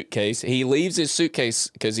his suitcase. He leaves his suitcase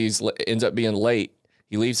because ends up being late.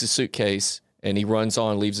 He leaves his suitcase and he runs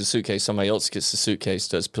on, leaves his suitcase. Somebody else gets the suitcase,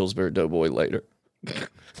 does Pillsbury Doughboy later.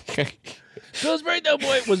 Pillsbury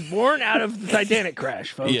Doughboy was born out of the Titanic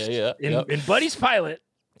crash, folks. Yeah. In Buddy's pilot.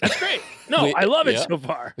 That's great. No, I love it so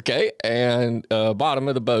far. Okay, and bottom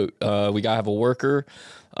of the boat, we gotta have a worker.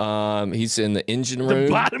 He's in the engine room.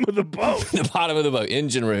 The bottom of the boat. The bottom of the boat,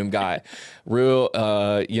 engine room guy. Real,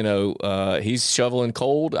 he's shoveling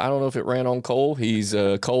coal. I don't know if it ran on coal. He's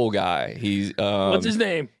a coal guy. He's what's his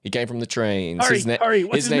name? He came from the trains. His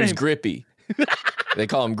name's Grippy. They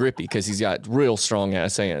call him Grippy because he's got real strong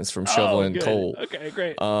ass hands from shoveling coal. Okay,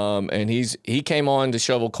 great. And he came on to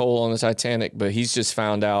shovel coal on the Titanic, but he's just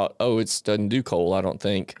found out, it doesn't do coal, I don't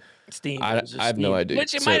think. Steam. I have no idea.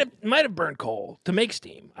 Which it might have burned coal to make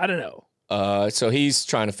steam. I don't know. So he's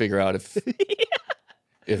trying to figure out if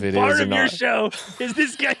it is Part or of not. your show is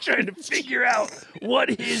this guy trying to figure out what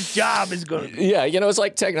his job is going to be. Yeah, it's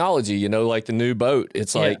like technology, like the new boat.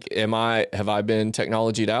 It's like, have I been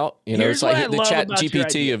technologied out? Here's it's like what the I chat love about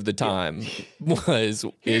GPT of the time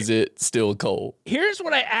is it still coal? Here's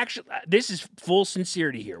what this is full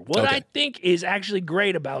sincerity here. What I think is actually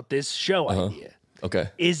great about this show idea Okay.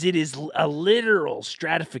 Is it is a literal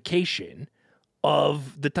stratification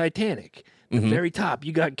of the Titanic. The very top,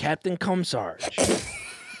 you got Captain Cumsarge.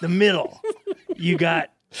 The middle, you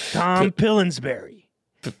got Tom Pillsbury.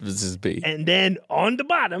 This is B. And then on the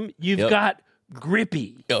bottom, you've got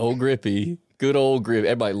Grippy. Oh, Grippy. Good old Grippy.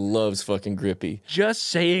 Everybody loves fucking Grippy. Just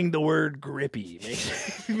saying the word Grippy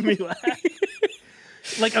makes me laugh.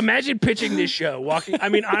 Like, imagine pitching this show, I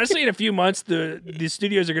mean, honestly, in a few months, the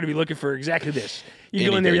studios are going to be looking for exactly this. You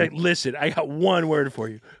go in there, you're like, listen, I got one word for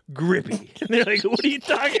you, Grippy. And they're like, what are you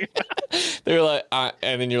talking about? They're like,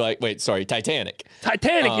 and then you're like, wait, sorry, Titanic.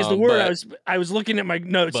 Titanic is the word. I was looking at my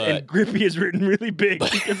notes, and Grippy is written really big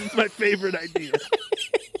because it's my favorite idea.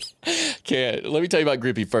 Okay, let me tell you about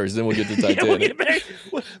Grippy first, then we'll get to Titanic.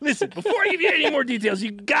 Listen, before I give you any more details,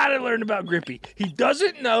 you got to learn about Grippy. He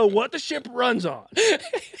doesn't know what the ship runs on.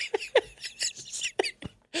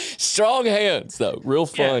 Strong hands, though. Real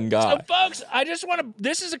fun guy. So, folks, I just want to.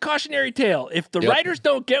 This is a cautionary tale. If the writers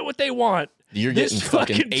don't get what they want, you're getting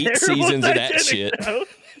fucking 8 seasons of that shit.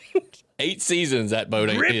 8 seasons that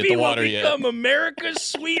boat ain't hit the water yet. Grippy will become America's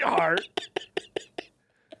sweetheart.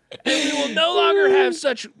 And we will no longer have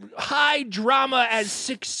such high drama as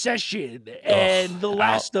Succession and The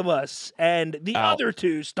Last of Us and the other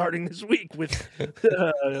two starting this week with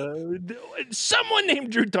someone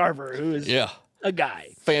named Drew Tarver, who is a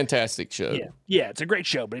guy. Fantastic show. Yeah, it's a great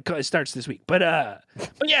show, but it starts this week. But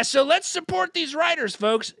yeah, so let's support these writers,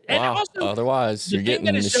 folks. And also, otherwise you're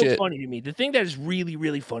getting the shit. The thing that is so funny to me, the thing that is really,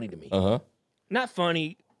 really funny to me, not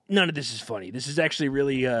funny, none of this is funny. This is actually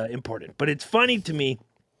really important, but it's funny to me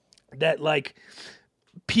that, like,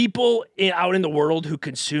 people out in the world who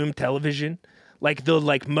consume television, like the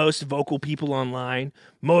most vocal people online,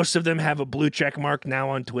 most of them have a blue check mark now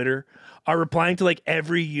on Twitter, are replying to like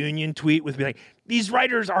every union tweet with like, these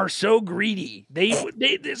writers are so greedy. They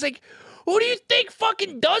it's like, who do you think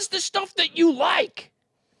fucking does the stuff that you like?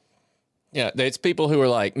 Yeah, it's people who are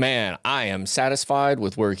like, man, I am satisfied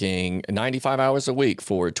with working 95 hours a week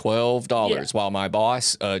for $12 while my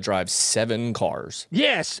boss drives 7 cars.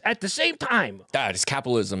 Yes, at the same time. That is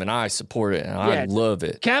capitalism, and I support it, and I love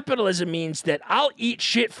it. Capitalism means that I'll eat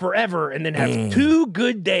shit forever and then have 2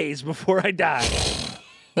 good days before I die.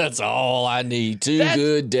 That's all I need. 2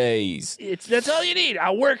 good days. That's all you need.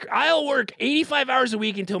 I'll work 85 hours a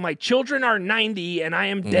week until my children are 90 and I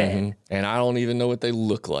am dead. And I don't even know what they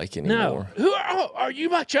look like anymore. No. Who are you,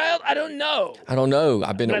 my child? I don't know. I don't know.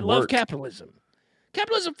 I've been at work. I love capitalism.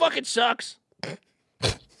 Capitalism fucking sucks.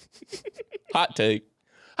 Hot take.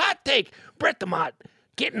 Hot take. Brett the Mott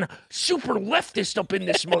getting super leftist up in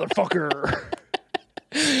this motherfucker.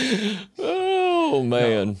 Oh,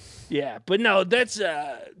 man. No. Yeah, but no, that's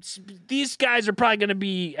these guys are probably going to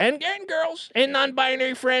be, and girls and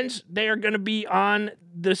non-binary friends, they are going to be on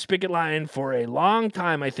the spigot line for a long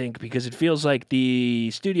time, I think, because it feels like the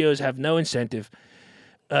studios have no incentive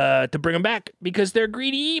to bring them back because they're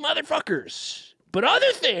greedy motherfuckers. But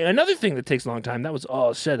another thing that takes a long time, that was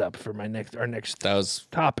all set up for our next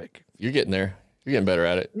topic. You're getting there. You're getting better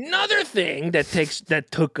at it. Another thing that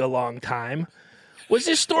took a long time was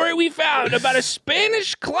this story we found about a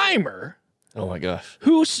Spanish climber. Oh my gosh.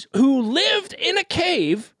 Who lived in a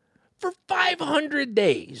cave for 500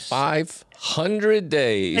 days. 500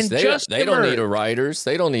 days. And they don't need writers.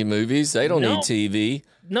 They don't need movies. They don't need TV.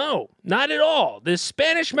 No, not at all. This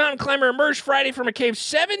Spanish mountain climber emerged Friday from a cave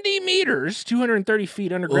 70 meters, 230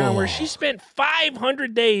 feet underground, where she spent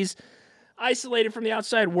 500 days isolated from the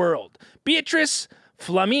outside world. Beatrice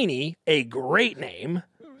Flamini, a great name.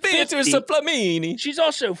 Beatrice Flamini. She's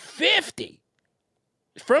also 50.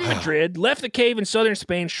 From Madrid, left the cave in southern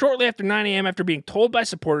Spain shortly after 9 a.m. after being told by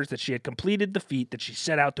supporters that she had completed the feat that she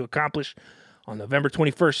set out to accomplish on November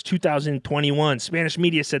 21st, 2021. Spanish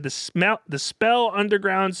media said the spell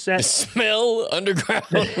underground set... The smell underground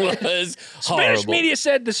was horrible. Spanish media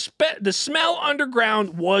said the smell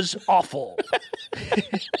underground was awful.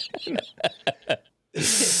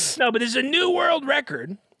 No, but there's a new world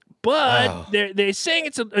record. But they're saying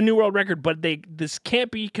it's a new world record, but this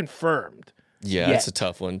can't be confirmed. Yeah, it's a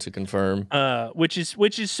tough one to confirm. Which is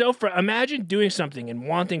so. Imagine doing something and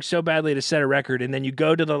wanting so badly to set a record, and then you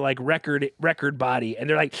go to the record body, and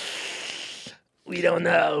they're like, "We don't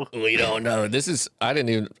know. We don't know." This is I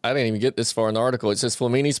didn't even get this far in the article. It says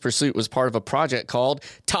Flamini's pursuit was part of a project called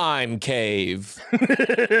Time Cave.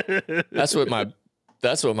 That's what my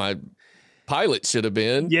pilot should have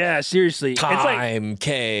been. Yeah, seriously. Time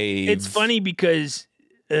Cave. It's funny because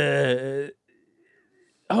okay,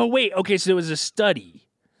 so it was a study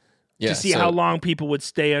to see how long people would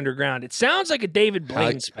stay underground. It sounds like a David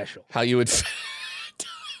Blaine special. How you would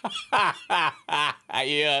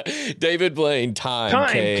Yeah, David Blaine, Time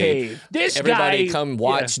Cave. Everybody come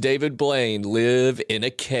watch David Blaine live in a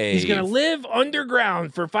cave. He's going to live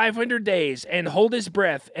underground for 500 days and hold his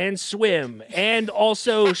breath and swim and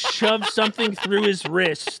also shove something through his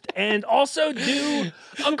wrist and also do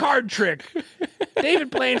a card trick. David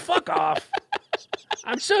Blaine, fuck off.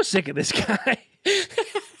 I'm so sick of this guy.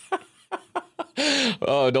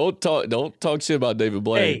 Oh, don't talk shit about David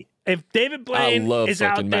Blaine. Hey, if David Blaine is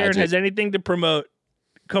out there and has anything to promote,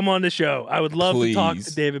 come on the show. I would love to talk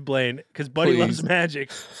to David Blaine because Buddy loves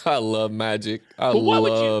magic. I love magic. I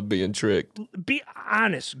love being tricked. Be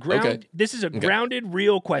honest. This is a grounded,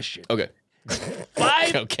 real question. Okay.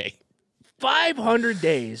 500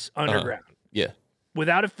 days underground. Yeah.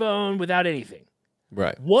 Without a phone, without anything.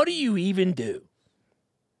 Right. What do you even do?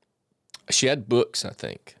 She had books, I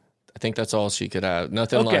think. I think that's all she could have.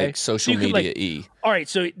 Nothing like social media-y. All right,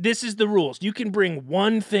 so this is the rules. You can bring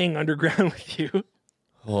one thing underground with you.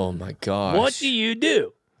 Oh, my gosh. What do you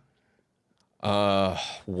do?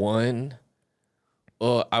 One.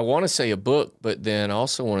 Well, I want to say a book, but then I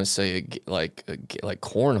also want to say like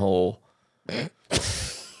cornhole.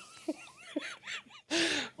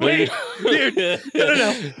 Wait, dude,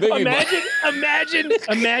 no.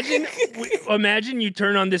 Imagine you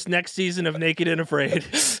turn on this next season of Naked and Afraid,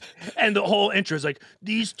 and the whole intro is like,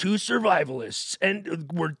 these two survivalists and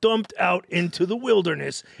were dumped out into the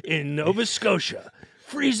wilderness in Nova Scotia.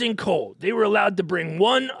 Freezing cold. They were allowed to bring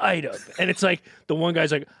one item. And it's like, the one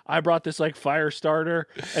guy's like, I brought this like fire starter.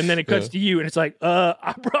 And then it cuts to you and it's like,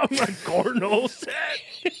 I brought my cornhole set.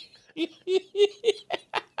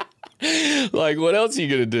 Like, what else are you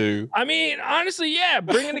gonna do? I mean, honestly, yeah,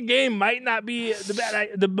 bringing a game might not be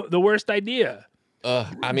the worst idea.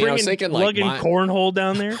 I mean, I was thinking like lugging cornhole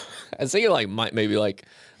down there. I was thinking like maybe like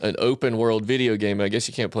an open world video game. I guess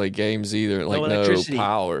you can't play games either. Like no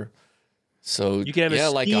power. So you can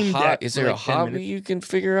have like a hobby. Is there a hobby you can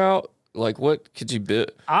figure out? Like, what could you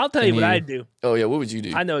build? I'll tell you what I'd do. Oh yeah, what would you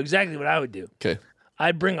do? I know exactly what I would do. Okay,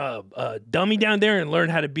 I'd bring a dummy down there and learn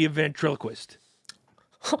how to be a ventriloquist.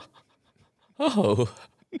 Oh,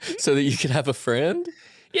 so that you could have a friend?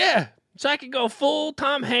 Yeah, so I could go full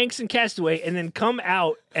Tom Hanks and Castaway, and then come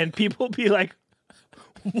out and people be like,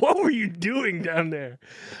 "What were you doing down there?"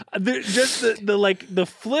 Just the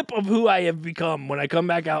flip of who I have become when I come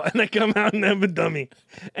back out, and I come out and have a dummy,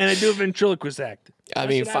 and I do a ventriloquist act. I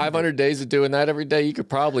mean, 500 days of doing that every day, you could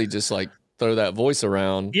probably just like throw that voice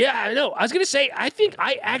around. Yeah, I know. I was gonna say, I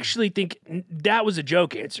actually think that was a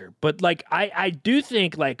joke answer, but like I do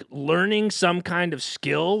think like learning some kind of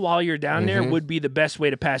skill while you're down there would be the best way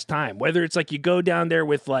to pass time. Whether it's like you go down there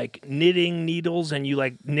with like knitting needles and you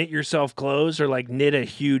like knit yourself clothes, or like knit a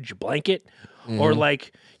huge blanket, or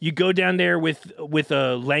like you go down there with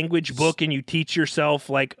a language book and you teach yourself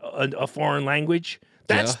like a foreign language.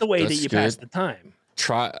 That's the way that you pass the time.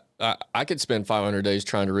 I could spend 500 days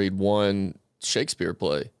trying to read one Shakespeare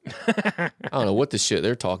play. I don't know what the shit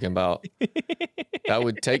they're talking about. That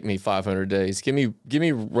would take me 500 days. Give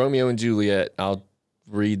me Romeo and Juliet. I'll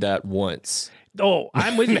read that once. Oh,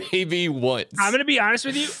 I'm with you. Maybe once. I'm gonna be honest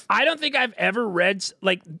with you. I don't think I've ever read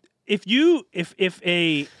like if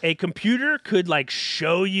a computer could like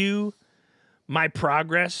show you my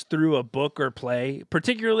progress through a book or play,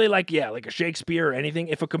 particularly like a Shakespeare or anything.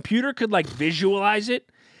 If a computer could like visualize it,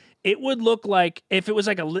 it would look like if it was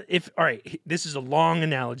like all right, this is a long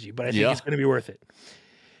analogy, but I think it's going to be worth it.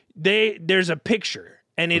 There's a picture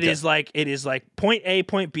and it is like point A,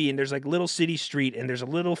 point B, and there's like little city street, and there's a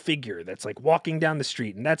little figure that's like walking down the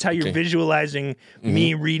street, and that's how you're visualizing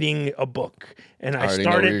me reading a book. And I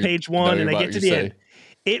start at page 1 and I get to the end.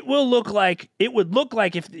 It would look like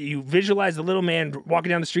if you visualize the little man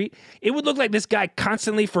walking down the street, it would look like this guy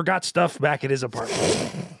constantly forgot stuff back at his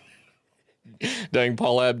apartment. Dang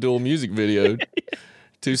Paul Abdul music video.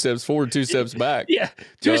 2 steps forward, 2 steps back. Yeah.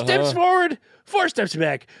 2 steps forward, 4 steps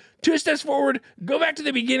back. 2 steps forward, go back to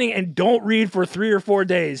the beginning and don't read for 3 or 4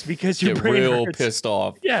 days because your brain real hurts. Pissed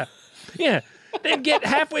off. Yeah. Yeah. Then get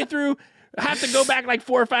halfway through, have to go back like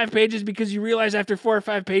 4 or 5 pages because you realize after 4 or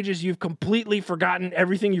 5 pages you've completely forgotten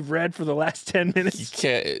everything you've read for the last 10 minutes. You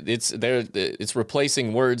can't. It's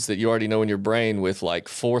replacing words that you already know in your brain with like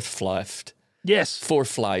forthflight. Yes.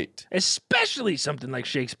 Forthflight. Especially something like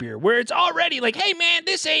Shakespeare, where it's already like, hey man,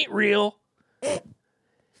 this ain't real.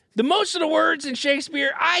 The most of the words in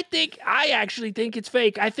Shakespeare, I actually think it's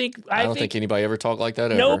fake. I don't think anybody ever talked like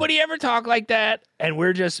that ever. Nobody ever talked like that. And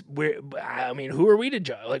I mean, who are we to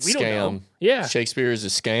judge? Like, we don't know. Yeah. Shakespeare is a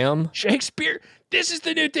scam. Shakespeare, this is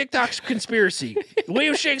the new TikTok conspiracy.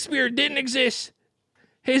 William Shakespeare didn't exist.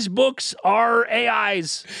 His books are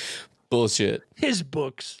AIs. Bullshit. His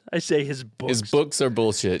books. I say his books. His books are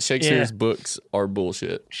bullshit. Shakespeare's books are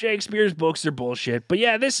bullshit. Shakespeare's books are bullshit. But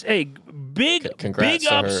yeah, big Congrats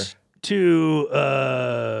big ups to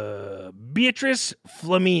Beatrice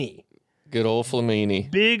Flamini. Good old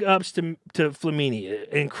Flamini. Big ups to Flamini.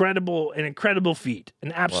 An incredible feat.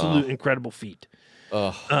 An absolute incredible feat.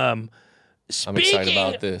 I'm excited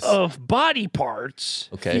about this. Of body parts,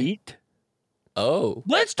 feet. Oh.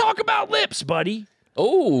 Let's talk about lips, buddy.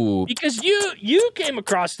 Oh. Because you came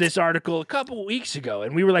across this article a couple weeks ago,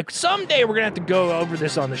 and we were like, someday we're going to have to go over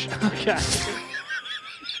this on the show. Okay.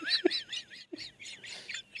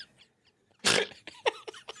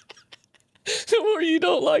 The more you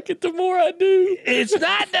don't like it, the more I do. It's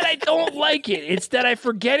not that I don't like it. It's that I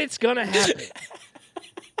forget it's going to happen.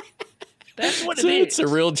 That's what it is. It's a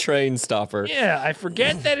real train stopper. Yeah, I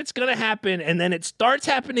forget that it's going to happen, and then it starts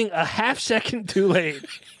happening a half second too late.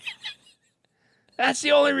 That's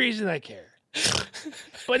the only reason I care.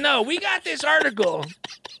 But no, we got this article.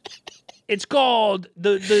 It's called,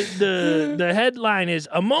 the headline is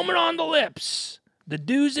A Moment on the Lips, the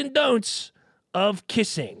do's and don'ts of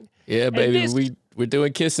kissing. Yeah, baby, we're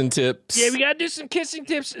doing kissing tips. Yeah, we got to do some kissing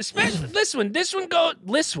tips, especially this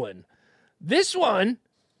one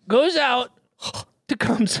goes out to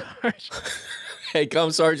Cum Sarge. Hey,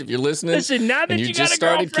 Cum Sarge, if you're listening, listen, now that you just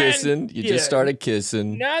got a started kissing, just started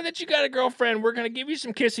kissing. Now that you got a girlfriend, we're gonna give you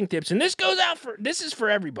some kissing tips, and this is for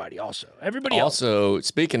everybody. Also, everybody else. Also,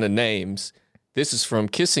 speaking of names, this is from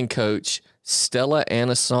kissing coach Stella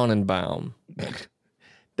Anna Sonnenbaum.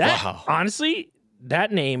 Honestly,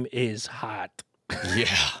 that name is hot. Yeah,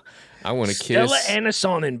 I want to kiss Stella Anna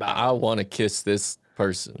Sonnenbaum. I want to kiss this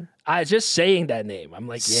person. I just saying that name. I'm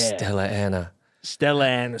like, yeah, Stella Anna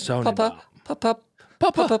Sonnenbaum. Papa.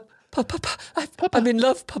 I'm in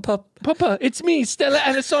love, Papa. Papa, it's me, Stella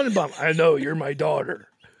Anna Sonnenbaum. I know, you're my daughter.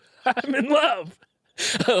 I'm in love.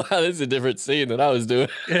 Oh, wow, this is a different scene than I was doing.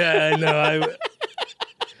 Yeah, I know.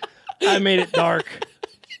 I made it dark.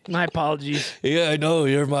 My apologies. Yeah, I know,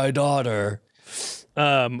 you're my daughter.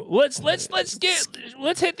 Let's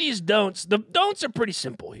hit these don'ts. The don'ts are pretty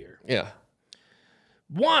simple here. Yeah.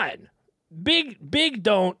 One, big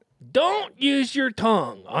don't use your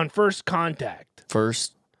tongue on first contact.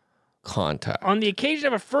 First contact. On the occasion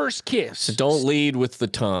of a first kiss. So don't lead with the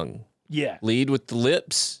tongue. Yeah. Lead with the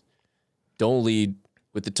lips. Don't lead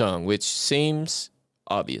with the tongue, which seems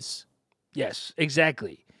obvious. Yes,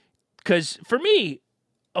 exactly. Because for me,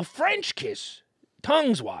 a French kiss,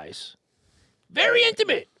 tongues-wise, very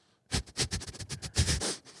intimate.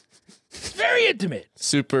 It's very intimate.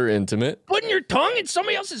 Super intimate. Putting your tongue in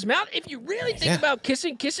somebody else's mouth, if you really think about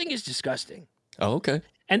kissing is disgusting. Oh, okay.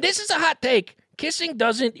 And this is a hot take. Kissing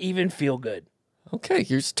doesn't even feel good. Okay,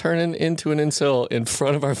 you're just turning into an incel in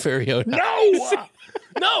front of our very own.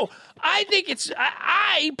 No. I think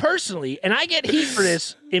I personally, and I get heat for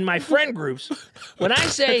this in my friend groups, when I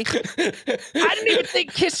say, I didn't even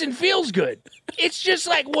think kissing feels good. It's just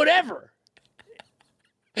like whatever.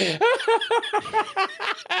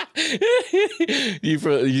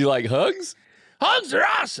 You like hugs? Hugs are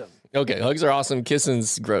awesome. Okay, hugs are awesome.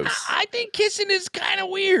 Kissing's gross. I think kissing is kind of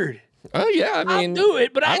weird. Oh yeah, I mean, I'll do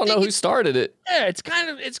it, but I don't know who started it. Yeah, it's kind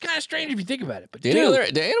of strange if you think about it. But do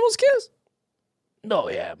animals kiss? No,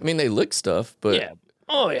 yeah. I mean, they lick stuff, but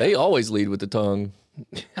they always lead with the tongue.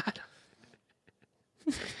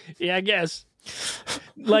 Yeah, I guess.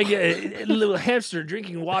 Like a little hamster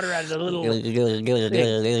drinking water out of the little.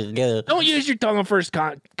 Don't use your tongue on first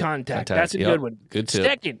contact. That's a good one. Good tip.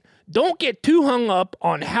 Second, don't get too hung up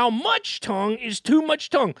on how much tongue is too much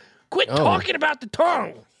tongue. Quit talking about the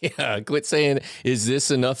tongue. Yeah, quit saying, is this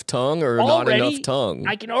enough tongue or not enough tongue?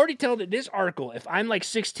 I can already tell that this article, if I'm like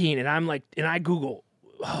 16 and I Google,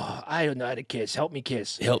 I don't know how to kiss. Help me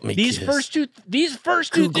kiss. Help me kiss. These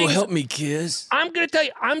first two Google, things. help me kiss. I'm going to tell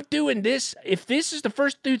you, I'm doing this. If this is the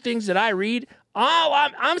first two things that I read,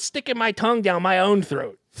 I'm sticking my tongue down my own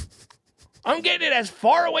throat. I'm getting it as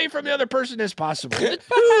far away from the other person as possible.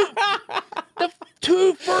 The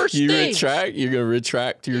two first things. You're going to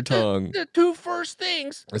retract your tongue. The two first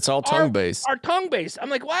things. It's all tongue-based. Are tongue-based. I'm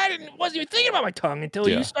like, wasn't even thinking about my tongue until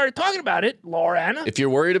you started talking about it, Laura. If you're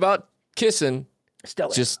worried about kissing,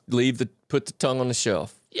 Stella, just put the tongue on the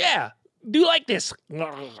shelf. Yeah. Do like this.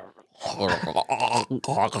 Throw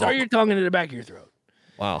your tongue into the back of your throat.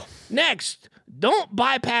 Wow. Next, don't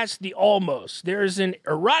bypass the almost. There is an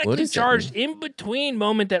erotically charged in-between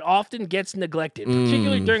moment that often gets neglected,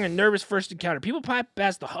 particularly during a nervous first encounter. People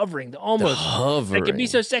bypass the hovering, the almost. The hovering. That can be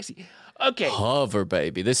so sexy. Okay. Hover,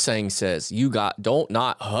 baby. This saying says don't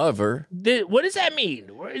not hover. What does that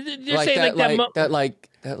mean?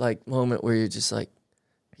 That moment where you're just like,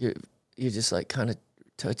 you're just like kind of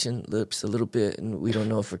touching lips a little bit, and we don't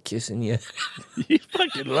know if we're kissing yet. You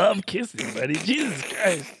fucking love kissing, buddy. Jesus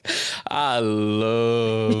Christ. I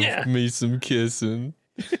love me some kissing.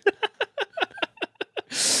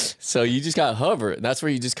 So you just got to hover. That's where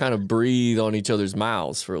you just kind of breathe on each other's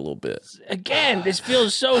mouths for a little bit. Again, this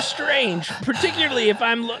feels so strange, particularly if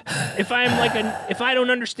I don't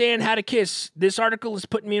understand how to kiss. This article is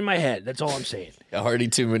putting me in my head. That's all I'm saying. Already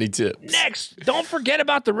too many tips. Next, don't forget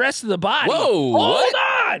about the rest of the body. Whoa! Hold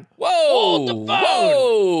on. Whoa! Hold the phone.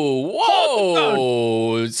 Whoa! Hold the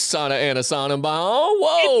Whoa! Sana Anna Sonnenbaum.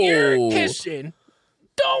 Whoa! If you're kissing,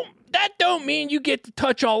 don't mean you get to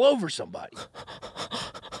touch all over somebody.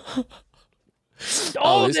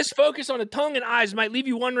 All of this focus on the tongue and eyes might leave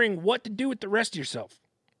you wondering what to do with the rest of yourself.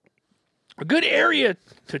 A good area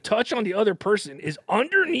to touch on the other person is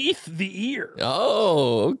underneath the ear.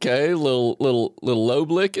 Oh, okay. Little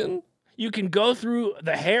lobe licking. You can go through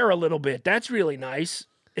the hair a little bit. That's really nice.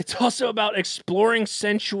 It's also about exploring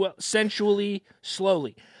sensually,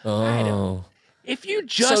 slowly. Oh. If you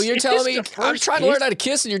just... So you're telling me I'm trying to learn how to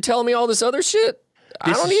kiss and you're telling me all this other shit?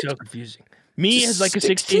 This is so confusing. Me as like a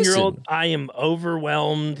 16-year-old, I am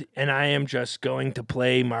overwhelmed and I am just going to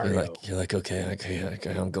play Mario. You're like, okay,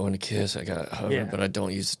 I'm going to kiss. I got to hover, but I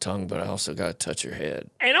don't use the tongue, but I also got to touch your head.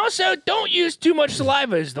 And also, don't use too much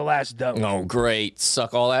saliva is the last don't. Oh, great.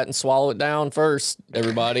 Suck all that and swallow it down first,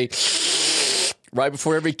 everybody. Right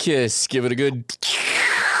before every kiss, give it a good...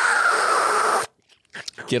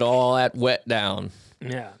 Get all that wet down.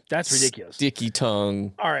 Yeah, that's ridiculous. Sticky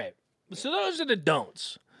tongue. All right. So those are the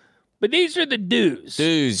don'ts. But these are the do's.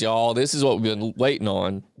 Do's, y'all. This is what we've been waiting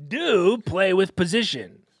on. Do play with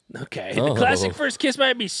position. Okay. The classic first kiss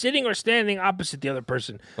might be sitting or standing opposite the other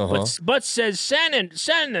person. But says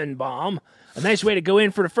Sonnenbaum, a nice way to go in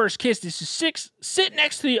for the first kiss is to sit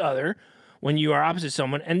next to the other when you are opposite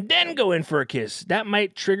someone and then go in for a kiss. That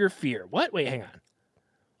might trigger fear. What? Wait, hang on.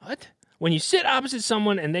 What? When you sit opposite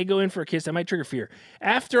someone and they go in for a kiss, that might trigger fear.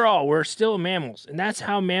 After all, we're still mammals, and that's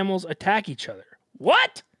how mammals attack each other.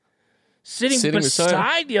 What? Sitting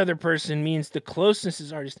beside the other person means the closeness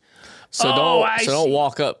is already... So don't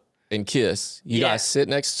walk up and kiss. You guys sit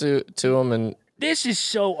next to them and... This is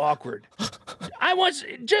so awkward.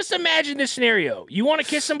 Just imagine this scenario. You want to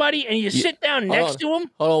kiss somebody and you sit down next to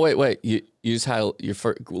them? Hold on, wait. You just had your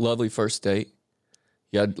lovely first date.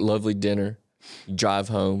 You had lovely dinner. You drive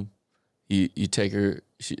home. You take her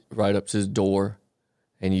right up to the door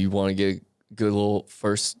and you want to get a good little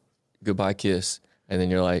first goodbye kiss. And then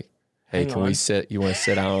you're like, hey, can we sit? You want to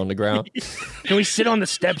sit down on the ground? Can we sit on the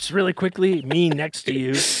steps really quickly? Me next to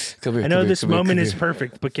you. I know this moment is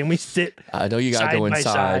perfect, but can we sit? I know you got to go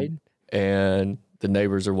inside and the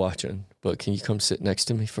neighbors are watching, but can you come sit next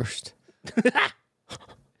to me first?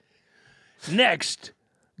 Next,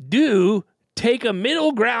 do take a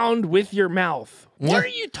middle ground with your mouth. What are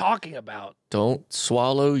you talking about? Don't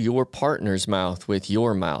swallow your partner's mouth with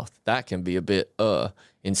your mouth. That can be a bit,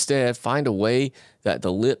 Instead, find a way that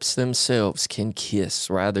the lips themselves can kiss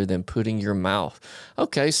rather than putting your mouth.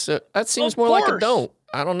 Okay, so that seems more like a don't.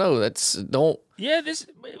 I don't know. Don't. Yeah,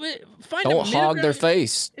 don't hog their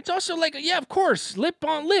face. It's also like, yeah, of course, lip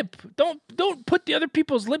on lip. Don't put the other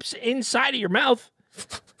people's lips inside of your mouth.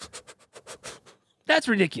 That's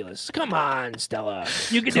ridiculous. Come on, Stella.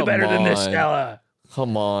 You can do better than this, Stella.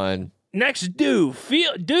 Come on. Next, do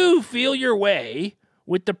feel your way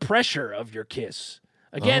with the pressure of your kiss.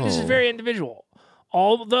 Again, this is very individual.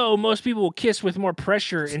 Although most people will kiss with more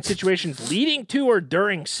pressure in situations leading to or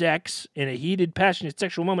during sex in a heated, passionate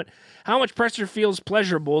sexual moment, how much pressure feels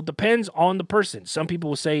pleasurable depends on the person. Some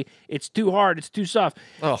people will say it's too hard, it's too soft.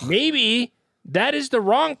 Maybe that is the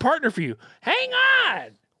wrong partner for you. Hang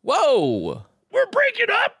on. Whoa. We're breaking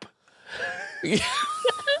up.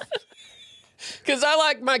 Because I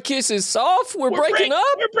like my kisses soft. We're breaking up?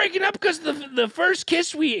 We're breaking up because the first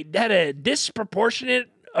kiss we had a disproportionate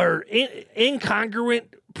or incongruent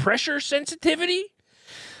pressure sensitivity.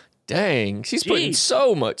 Dang, she's putting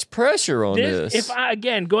so much pressure on this. If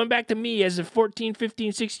going back to me as a 14,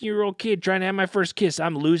 15, 16-year-old kid trying to have my first kiss,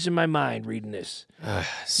 I'm losing my mind reading this.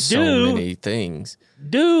 Many things.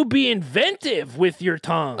 Do be inventive with your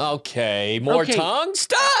tongue. Okay, more tongue?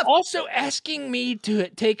 Stop! Also asking me to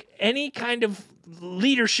take any kind of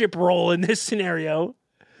leadership role in this scenario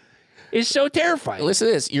is so terrifying. Listen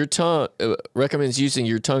to this. Your tongue recommends using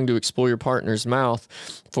your tongue to explore your partner's mouth.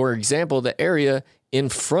 For example, the area in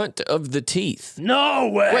front of the teeth. No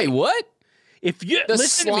way. Wait, what? If you the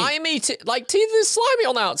listen slimy to me. Like teeth is slimy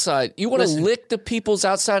on the outside. You want to lick the people's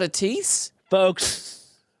outside of teeth? Folks,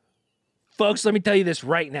 let me tell you this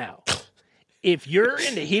right now. If you're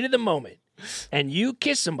in the heat of the moment and you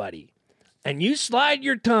kiss somebody and you slide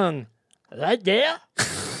your tongue right there,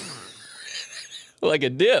 like a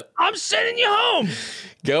dip. I'm sending you home.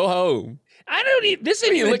 Go home. I don't eat. This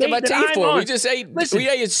ain't you even licking my teeth for? On. We just ate. Listen, we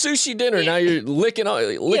ate a sushi dinner. Now you're licking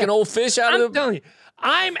old fish out of I'm telling you,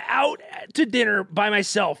 I'm out to dinner by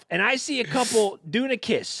myself, and I see a couple doing a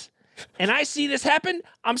kiss, and I see this happen.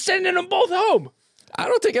 I'm sending them both home. I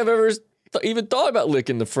don't think I've ever even thought about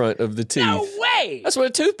licking the front of the teeth. No way. That's what a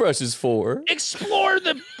toothbrush is for. Explore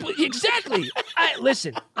exactly.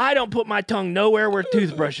 Listen, I don't put my tongue nowhere where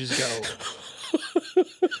toothbrushes go.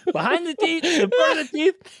 Behind the teeth, in front of the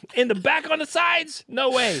teeth, in the back on the sides, no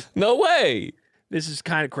way. No way. This is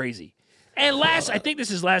kind of crazy. And last, I think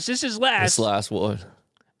this is last. This is last. This last one.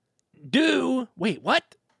 Wait,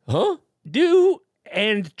 what? Huh? Do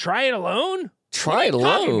and try it alone? Try it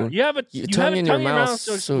alone? You have a tongue in your mouth,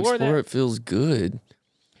 so explore it feels good.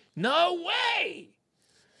 No way.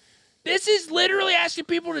 This is literally asking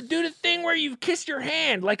people to do the thing where you kiss your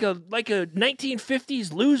hand like a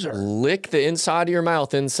 1950s loser. Lick the inside of your mouth,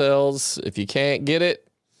 incels. If you can't get it,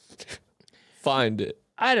 find it.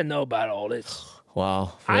 I don't know about all this.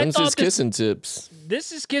 Wow. This is kissing tips.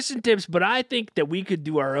 This is kissing tips, but I think that we could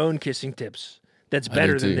do our own kissing tips. That's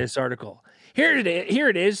better than this article. Here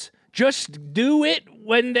it is. Just do it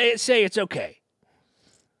when they say it's okay.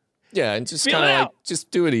 Yeah, and just kind of just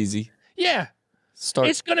do it easy. Yeah.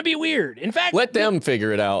 It's going to be weird. In fact, let them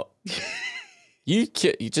figure it out. you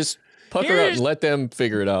just pucker up and let them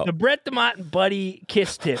figure it out. The Brett DeMott and Buddy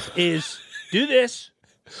kiss tip is do this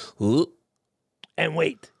and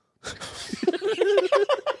wait.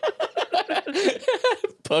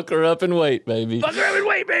 Pucker up and wait, baby. Pucker up and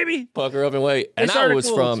wait, baby. Pucker up and wait. And that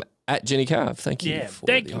was from @JennyCav. Thank you.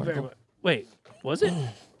 Thank you very much. Wait, was it?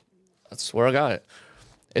 That's where I got it.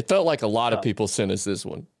 It felt like a lot of people sent us this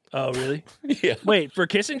one. Oh, really? Yeah. Wait, for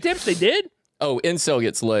kissing tips, they did? Oh, incel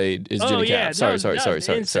gets laid is Jenny Cap. Sorry. That was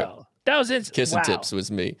incel. Kissing tips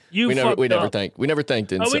was me. We never thanked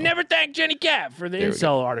incel. Oh, we never thanked Jenny Cap for the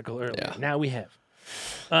incel article earlier. Yeah. Now we have.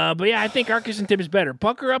 But yeah, I think our kissing tip is better.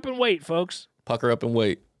 Pucker up and wait, folks. Pucker up and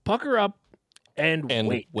wait. Pucker up and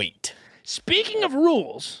wait. Speaking of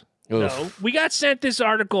rules, we got sent this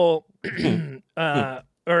article, or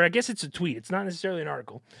I guess it's a tweet. It's not necessarily an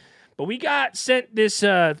article. But we got sent this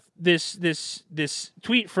this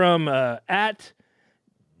tweet from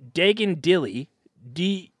 @Degandilly,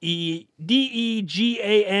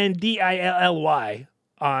 DEGANDILLY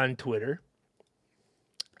on Twitter,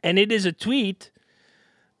 and it is a tweet.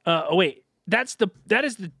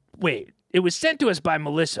 It was sent to us by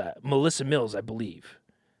Melissa Mills, I believe.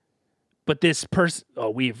 But this person,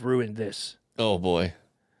 we've ruined this. Oh boy,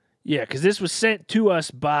 yeah, because this was sent to us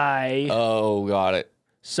by. Oh, got it.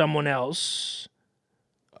 Someone else.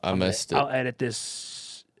 I missed it. I'll edit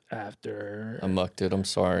this after. I mucked it. I'm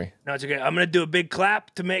sorry. No, it's okay. I'm gonna do a big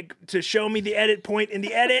clap to show me the edit point in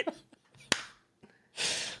the edit.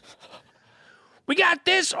 We got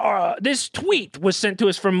this. This tweet was sent to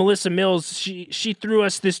us from Melissa Mills. She threw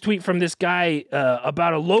us this tweet from this guy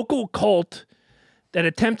about a local cult that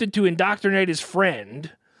attempted to indoctrinate his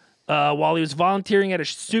friend while he was volunteering at a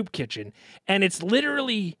soup kitchen, and it's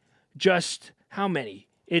literally just how many?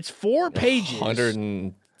 It's 4 pages.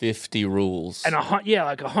 150 rules. And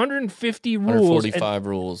like 150 rules. 145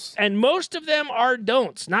 rules. And most of them are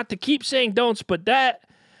don'ts. Not to keep saying don'ts, but that,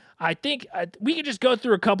 I think, we could just go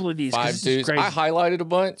through a couple of these. 5 dudes. I highlighted a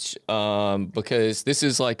bunch because this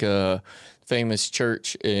is like a famous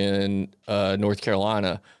church in North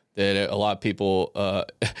Carolina that a lot of people...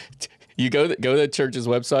 You go to the church's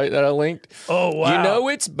website that I linked. Oh, wow. You know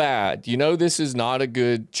it's bad. You know this is not a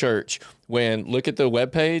good church. Look at the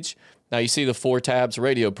webpage. Now you see the 4 tabs,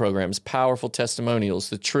 radio programs, powerful testimonials,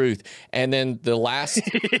 the truth. And then the last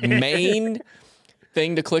main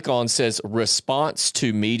thing to click on says response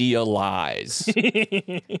to media lies.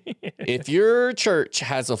 If your church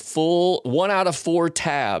has a full 1 out of 4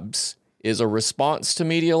 tabs is a response to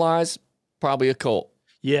media lies, probably a cult.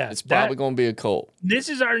 Yeah, it's probably going to be a cult. This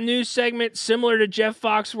is our new segment, similar to Jeff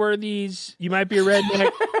Foxworthy's "You Might Be a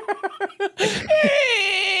Redneck."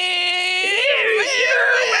 Your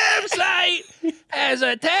website has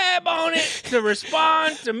a tab on it to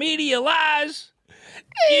respond to media lies.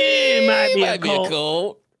 It might be a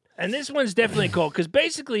cult. And this one's definitely a cult because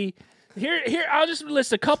basically, here I'll just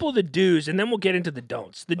list a couple of the do's and then we'll get into the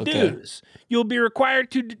don'ts. The do's: you'll be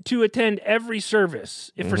required to attend every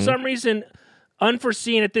service. If for some reason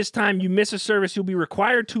unforeseen at this time you miss a service, you'll be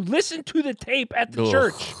required to listen to the tape at the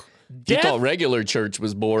church. You thought regular church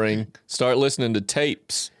was boring. Start listening to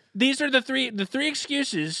tapes. These are the three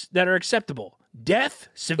excuses that are acceptable: death,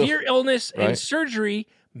 severe illness, and surgery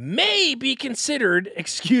may be considered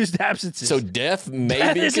excused absences. So death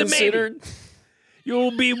may be considered?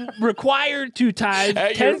 You'll be required to tithe.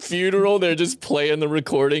 At your funeral, they're just playing the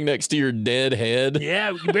recording next to your dead head.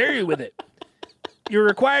 Yeah, you bury you with it. You're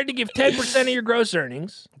required to give 10% of your gross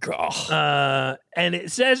earnings. And it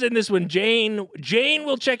says in this one, Jane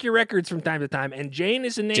will check your records from time to time. And Jane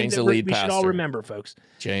is a name Jane's that we should all remember, folks.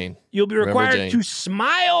 Jane. You'll be required to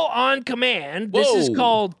smile on command. This is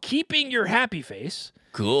called keeping your happy face.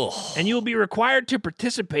 Cool. And you'll be required to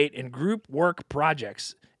participate in group work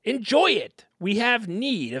projects. Enjoy it. We have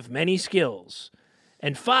need of many skills.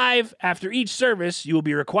 And 5, after each service, you will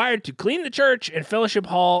be required to clean the church and fellowship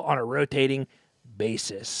hall on a rotating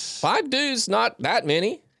basis. 5 dues, not that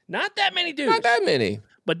many. Not that many dues. Not that many.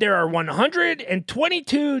 But there are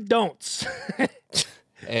 122 don'ts for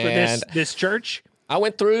this church. I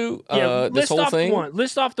went through this whole thing.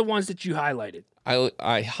 List off the ones that you highlighted.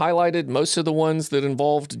 I highlighted most of the ones that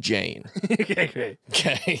involved Jane. Okay.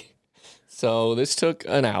 So this took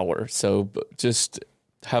an hour. So just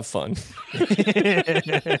have fun.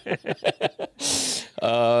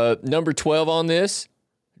 Number 12 on this.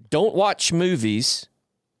 Don't watch movies,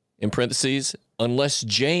 in parentheses, unless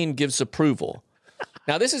Jane gives approval.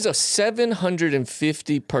 Now, this is a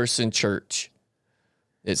 750-person church,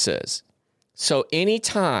 it says. So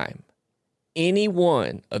anytime any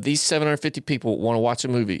one of these 750 people want to watch a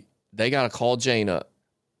movie, they got to call Jane up.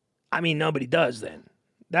 I mean, nobody does then.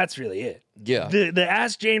 That's really it. Yeah. The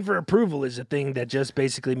ask Jane for approval is a thing that just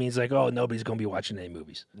basically means like, oh, nobody's going to be watching any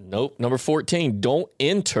movies. Nope. Number 14, don't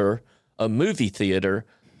enter a movie theater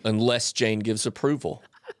unless Jane gives approval.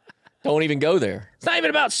 Don't even go there. It's not even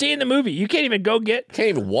about seeing the movie. You can't even go get can't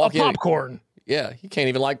even walk popcorn. Yeah, you can't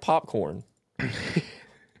even like popcorn.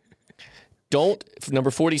 Number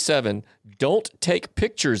 47, don't take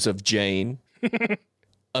pictures of Jane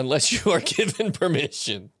unless you are given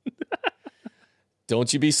permission.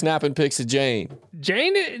 Don't you be snapping pics of Jane.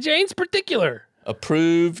 Jane's particular.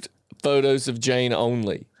 Approved photos of Jane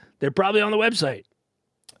only. They're probably on the website.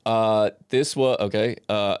 This was okay.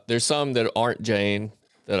 There's some that aren't Jane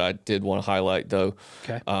that I did want to highlight though.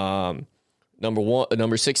 Okay.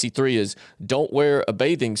 Number 63 is don't wear a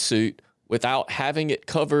bathing suit without having it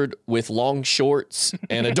covered with long shorts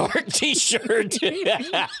and a dark t-shirt.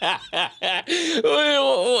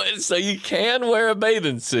 So you can wear a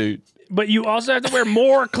bathing suit, but you also have to wear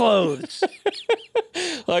more clothes.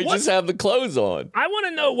 Just have the clothes on. I want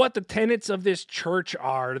to know what the tenets of this church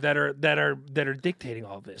are that are dictating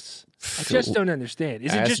all this. I just don't understand.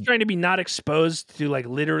 Is it just trying to be not exposed to like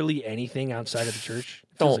literally anything outside of the church?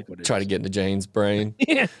 Don't try to get into Jane's brain.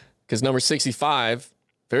 Yeah. Because number 65,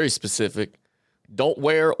 very specific, don't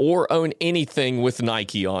wear or own anything with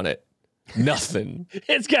Nike on it. Nothing.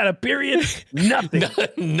 It's got a period. Nothing.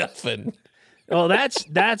 Nothing. Well, that's.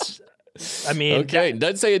 I mean, okay.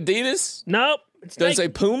 Doesn't say Adidas. Nope. Doesn't say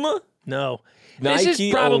Puma. No.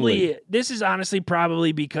 Nike This is honestly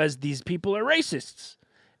probably because these people are racists,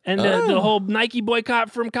 and the whole Nike boycott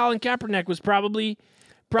from Colin Kaepernick was probably.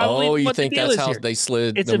 Oh, you what think that's how they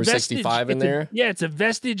slid number 65 in there? Yeah, it's a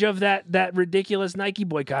vestige of that ridiculous Nike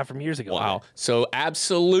boycott from years ago. Wow. So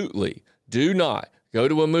absolutely do not go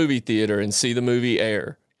to a movie theater and see the movie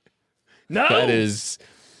Air. No. That is,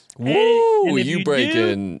 woo, you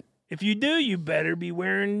breaking. If you do, you better be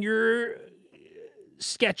wearing your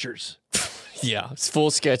Skechers. Yeah, it's full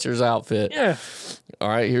Skechers outfit. Yeah. All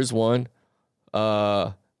right, here's one.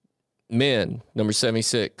 Men, number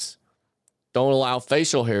 76. Don't allow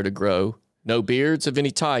facial hair to grow. No beards of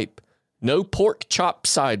any type. No pork chop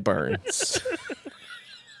sideburns.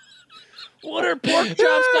 What are pork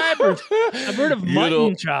chop sideburns? I've heard of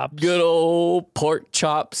mutton chops. Good old pork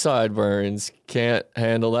chop sideburns. Can't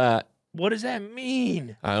handle that. What does that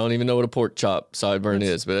mean? I don't even know what a pork chop sideburn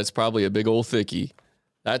is, but it's probably a big old thickie.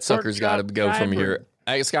 That sucker's got to go from here.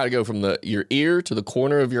 It's got to go from your ear to the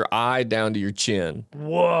corner of your eye down to your chin.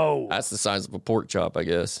 Whoa. That's the size of a pork chop, I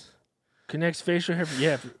guess. Connects facial hair.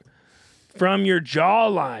 Yeah. From your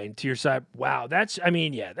jawline to your side. Wow.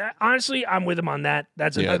 Honestly, I'm with him on that.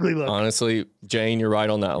 That's an ugly look. Honestly, Jane, you're right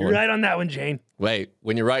on that one. You're right on that one, Jane. Wait,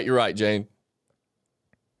 when you're right, Jane.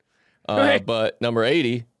 But number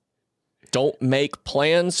 80, don't make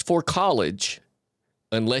plans for college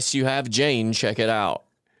unless you have Jane check it out.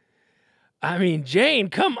 I mean, Jane,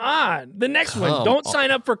 come on. The next one, don't sign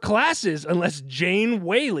up for classes unless Jane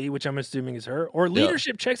Whaley, which I'm assuming is her, or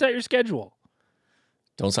leadership checks out your schedule.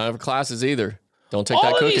 Don't sign up for classes either. Don't take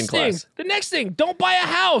that cooking class. The next thing, don't buy a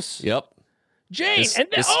house. Yep. Jane. And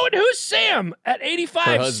who's Sam? At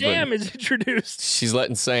 85, Sam is introduced. She's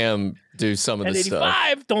letting Sam do some of the stuff.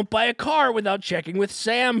 At 85, don't buy a car without checking with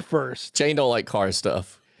Sam first. Jane don't like car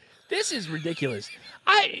stuff. This is ridiculous.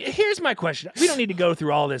 Here's my question. We don't need to go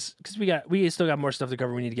through all this because we still got more stuff to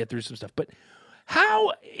cover. We need to get through some stuff. But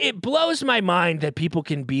how it blows my mind that people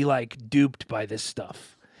can be like duped by this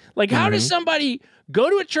stuff. Like, how does somebody go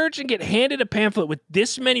to a church and get handed a pamphlet with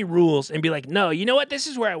this many rules and be like, no, you know what? This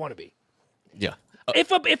is where I want to be. Yeah.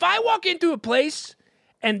 If I walk into a place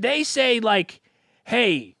and they say like,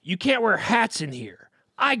 hey, you can't wear hats in here,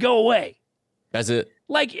 I go away. That's it.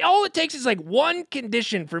 Like, all it takes is like one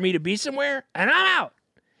condition for me to be somewhere, and I'm out.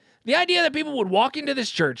 The idea that people would walk into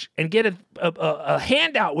this church and get a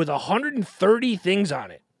handout with 130 things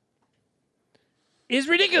on it is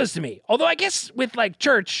ridiculous to me. Although I guess with like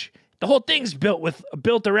church, the whole thing's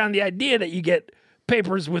built around the idea that you get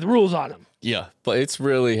papers with rules on them. Yeah, but it's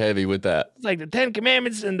really heavy with that. It's like the 10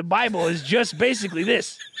 Commandments and the Bible is just basically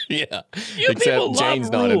this. Yeah, Except Jane's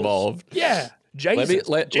not involved. Yeah. Jesus.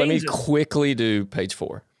 Let me quickly do page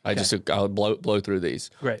 4. I'll blow through these.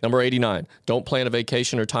 Great. Number 89. Don't plan a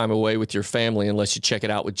vacation or time away with your family unless you check it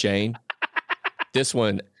out with Jane. This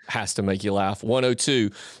one has to make you laugh.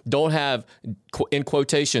 102. Don't have, in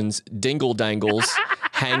quotations, dingle dangles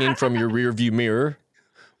hanging from your rearview mirror.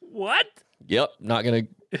 What? Yep. Not going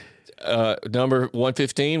to. Number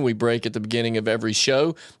 115. We break at the beginning of every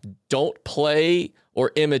show. Don't play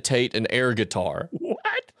or imitate an air guitar. What?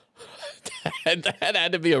 That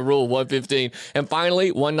had to be a rule, 115. And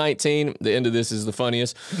finally, 119, the end of this is the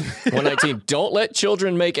funniest. 119, don't let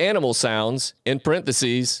children make animal sounds, in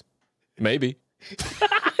parentheses, maybe.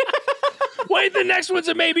 Wait, the next one's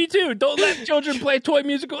a maybe too. Don't let children play toy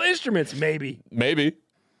musical instruments, maybe. Maybe.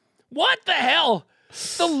 What the hell?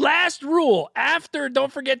 The last rule after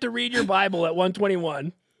don't forget to read your Bible at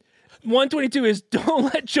 121. 122 is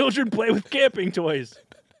don't let children play with camping toys.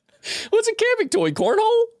 What's a camping toy?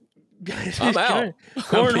 Cornhole? I'm out.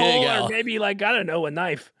 Cornhole, or maybe like, I don't know, a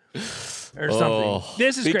knife or something.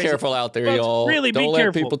 This is be crazy. Be careful out there, folks, y'all. Really don't be let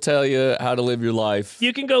careful. People tell you how to live your life.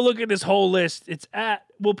 You can go look at this whole list. It's at.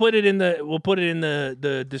 We'll put it in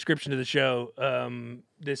the description of the show.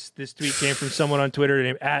 This tweet came from someone on Twitter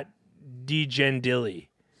named at DGendilly.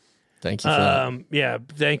 Thank you for that. Yeah,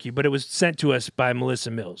 thank you. But it was sent to us by Melissa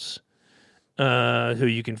Mills, who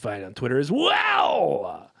you can find on Twitter as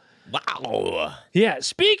well. Wow. Yeah,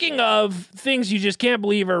 speaking of things you just can't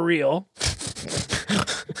believe are real.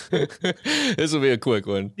 This will be a quick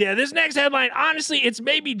one. Yeah, this next headline, honestly, it's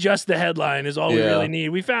maybe just the headline is all we really need.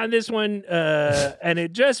 We found this one, and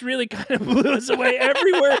it just really kind of blew us away.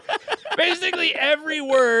 Basically every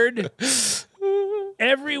word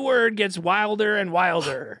gets wilder and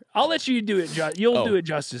wilder. I'll let you do it, you'll do it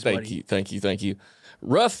justice, buddy. Thank you.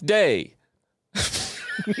 Rough day.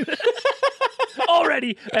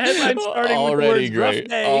 Already a headline starting with the words great. Rough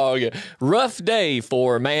day. Oh, yeah. Rough day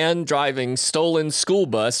for man driving stolen school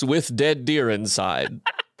bus with dead deer inside.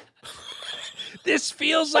 This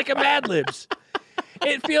feels like a Mad Libs.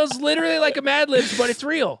 It feels literally like a Mad Libs, but it's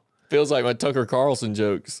real. Feels like my Tucker Carlson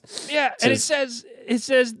jokes. Yeah, and it says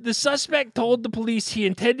the suspect told the police he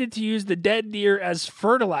intended to use the dead deer as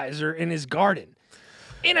fertilizer in his garden.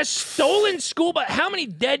 In a stolen school bus. How many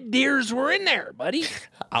dead deers were in there, buddy?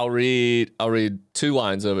 I'll read 2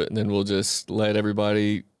 lines of it, and then we'll just let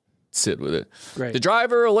everybody sit with it. Great. The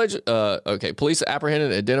driver police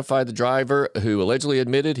apprehended and identified the driver who allegedly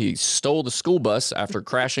admitted he stole the school bus after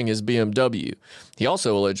crashing his BMW. He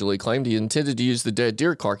also allegedly claimed he intended to use the dead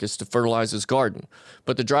deer carcass to fertilize his garden.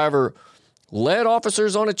 But the driver led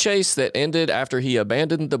officers on a chase that ended after he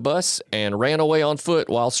abandoned the bus and ran away on foot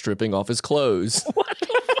while stripping off his clothes. What the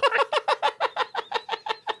fuck?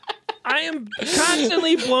 I am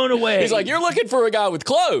constantly blown away. He's like, you're looking for a guy with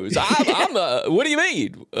clothes. I'm what do you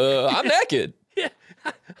mean? I'm naked. Yeah.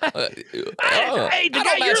 I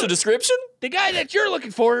don't match the description. The guy that you're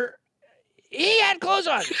looking for, he had clothes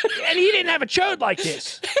on, and he didn't have a chode like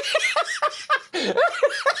this.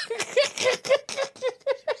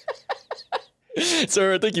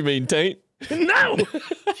 Sir, I think you mean taint. No,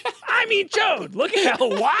 I mean chode. Look at how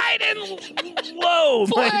wide and low.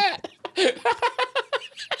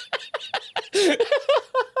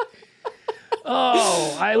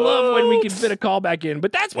 Oh, I love when we can fit a call back in.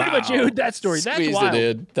 But that's pretty much it with that story. That's wild.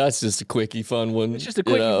 It in. That's just a quickie fun one. It's just a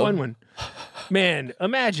quickie fun one. Man,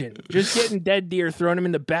 imagine just getting dead deer, throwing them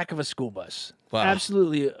in the back of a school bus. Wow.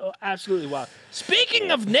 Absolutely wild.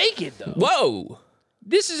 Speaking of naked, though. Whoa.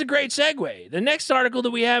 This is a great segue. The next article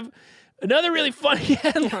that we have, another really funny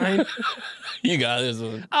headline. You got this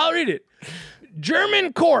one. I'll read it.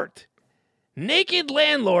 German court. Naked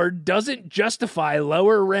landlord doesn't justify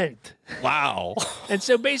lower rent. Wow. And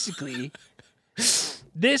so basically,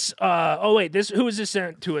 This, who was this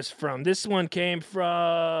sent to us from? This one came from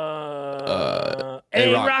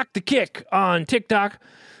A-Rock the Kick on TikTok.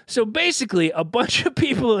 So basically, a bunch of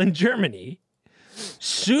people in Germany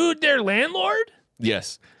sued their landlord.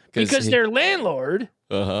 Yes. Because their landlord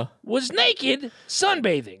was naked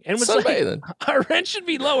sunbathing. And was sunbathing. Like, our rent should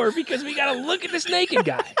be lower because we got to look at this naked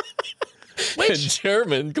guy. Which, the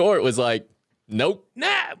German court was like, nope.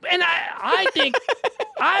 Nah, and I think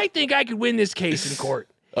I could win this case in court.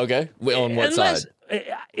 Okay. On what side?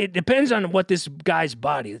 It depends on what this guy's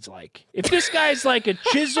body is like. If this guy's like a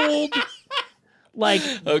chiseled, like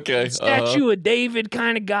statue of David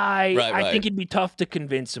kind of guy, I think it'd be tough to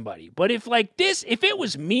convince somebody. But if it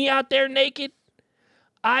was me out there naked,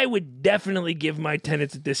 I would definitely give my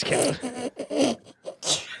tenants a discount.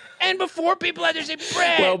 And before people out there say,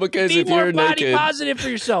 Brad, because be if more you're body naked, positive for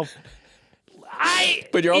yourself.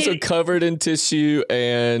 But you're also covered in tissue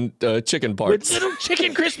and chicken parts. With little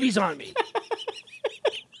chicken Krispies on me.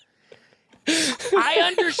 I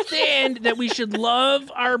understand that we should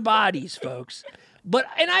love our bodies, folks.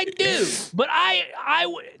 And I do. But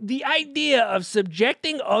the idea of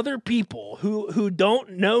subjecting other people who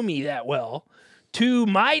don't know me that well to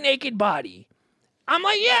my naked body, I'm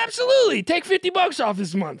like, yeah, absolutely. Take $50 off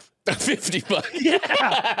this month. $50?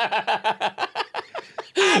 Yeah.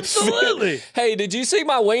 Absolutely. Hey, did you see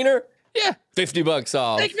my wiener? Yeah. $50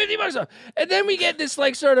 off. Take $50 off. And then we get this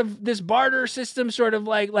sort of this barter system, sort of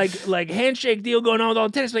like handshake deal going on with all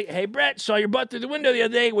the tenants. Like, hey, Brett, saw your butt through the window the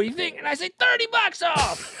other day. What do you think? And I say $30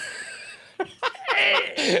 off.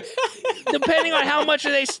 Depending on how much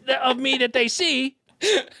of me that they see.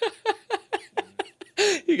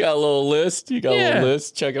 You got a little list.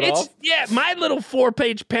 Check it off. Yeah, my little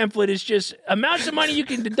 4-page pamphlet is just amounts of money you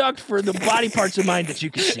can deduct for the body parts of mine that you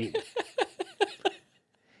can see.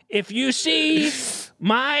 If you see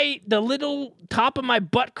the little top of my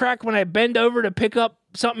butt crack when I bend over to pick up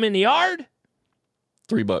something in the yard,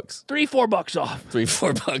 $3. $3-4 off.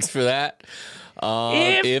 $3-4 for that.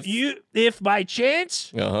 If by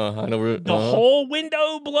chance I know the whole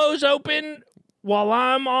window blows open while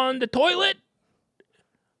I'm on the toilet,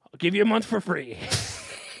 I'll give you a month for free.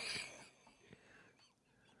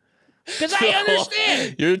 Because I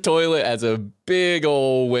understand. Your toilet has a big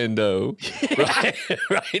old window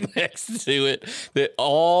right next to it that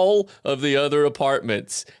all of the other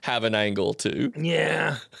apartments have an angle to.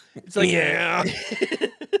 Yeah. It's like, yeah.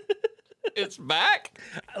 It's back.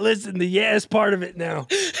 Listen, the yeah is part of it now.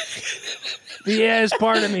 The yeah is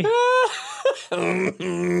part of me.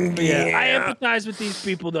 Yeah, I empathize with these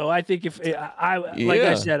people, though. I think like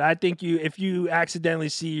I said, I think if you accidentally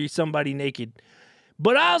see somebody naked.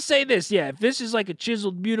 But I'll say this, yeah, if this is like a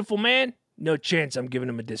chiseled, beautiful man, no chance I'm giving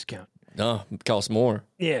him a discount. No, it costs more.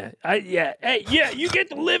 Yeah, you get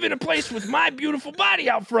to live in a place with my beautiful body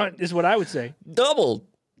out front, is what I would say. Double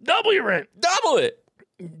your rent. Double it.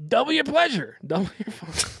 Double your pleasure. Double your fun.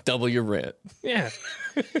 Double your rent. Yeah.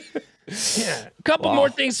 Yeah. A couple more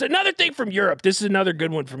things. Another thing from Europe. This is another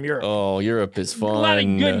good one from Europe. Oh, Europe is fun. A lot of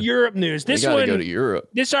good Europe news. We gotta go to Europe.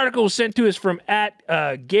 This article was sent to us from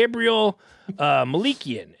Gabriel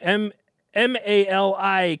Malikian,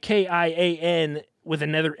 Malikian with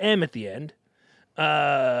another M at the end.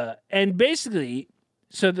 And basically,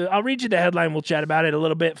 I'll read you the headline. We'll chat about it a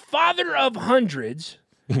little bit. Father of hundreds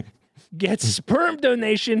gets sperm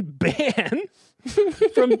donation ban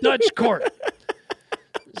from Dutch court.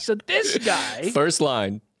 So this guy... First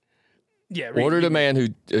line. Yeah. Ordered a man who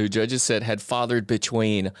judges said had fathered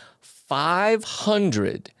between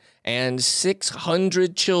 500 and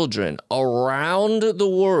 600 children around the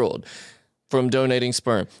world from donating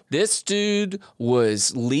sperm. This dude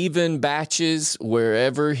was leaving batches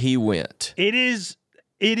wherever he went. It is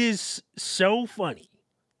so funny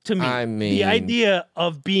to me. I mean, the idea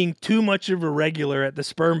of being too much of a regular at the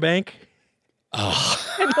sperm bank. Oh.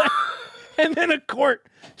 And then a court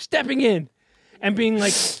stepping in and being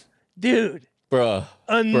like, dude,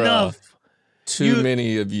 enough. Too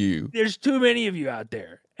many of you. There's too many of you out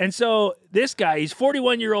there. And so this guy, he's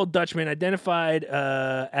 41-year-old Dutchman, identified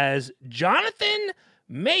as Jonathan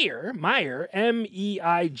Meijer, Meijer.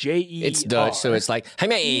 It's Dutch, so it's like, hey,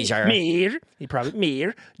 Meijer. He probably,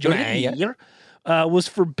 Meijer. Jonathan Meijer was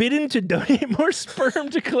forbidden to donate more sperm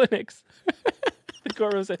to clinics. The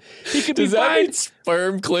court was saying he could be fined.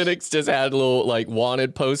 Sperm clinics just had little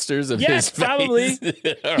wanted posters of his face? Probably.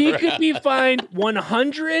 He could be fined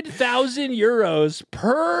 100,000 euros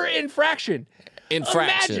per infraction.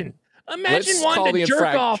 Imagine wanting to jerk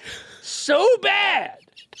off so bad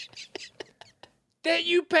that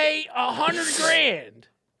you pay $100,000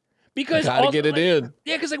 because gotta get it in.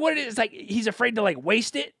 Yeah, because what it is, it's like he's afraid to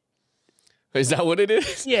waste it. Is that what it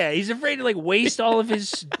is? Yeah, he's afraid to like waste all of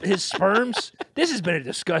his sperms. This has been a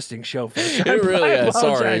disgusting show, folks. It really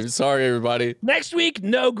is. Sorry, everybody. Next week,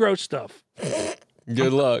 no gross stuff.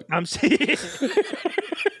 Good luck. I'm saying.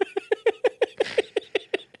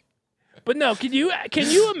 But no, can you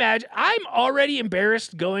imagine? I'm already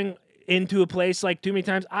embarrassed going into a place like too many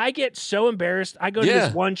times. I get so embarrassed. I go to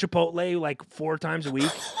this one Chipotle like 4 times a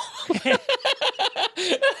week.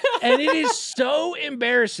 And it is so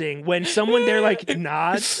embarrassing when someone there like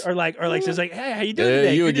nods or says like, "Hey, how you doing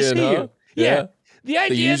today? You Good again, to see huh? you." Yeah. The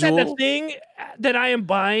idea that the thing that I am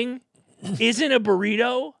buying isn't a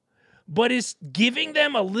burrito, but is giving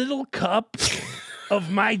them a little cup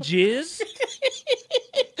of my jizz.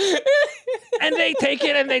 And they take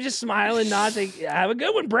it and they just smile and nod. They have a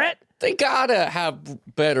good one, Brett. They gotta have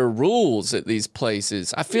better rules at these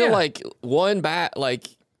places. I feel like one batch,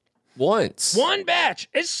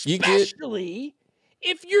 especially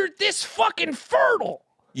if you're this fucking fertile.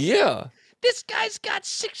 Yeah. This guy's got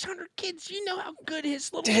 600 kids. You know how good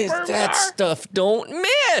his little sperms that are? stuff don't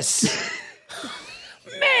miss.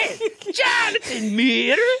 Man, Jonathan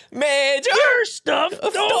Meter. Man, your stuff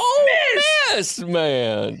don't miss,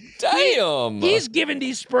 man. Damn. He's giving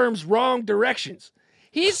these sperms wrong directions.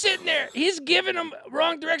 He's sitting there. He's giving them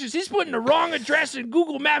wrong directions. He's putting the wrong address in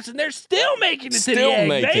Google Maps, and they're still making it to the egg,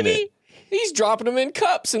 baby. He's dropping them in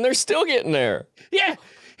cups, and they're still getting there. Yeah.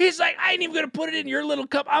 He's like, I ain't even going to put it in your little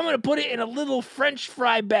cup. I'm going to put it in a little French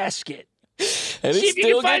fry basket. And see if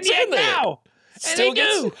you can find the egg now. And they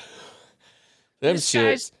do.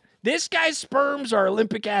 This guy's sperms are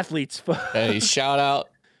Olympic athletes. Hey, shout out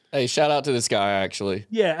to this guy, actually.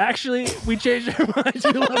 Yeah, actually, we changed our minds.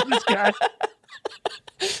 We love this guy.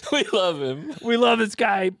 We love him. We love this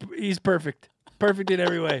guy. He's perfect. Perfect in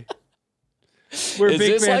every way. We're Is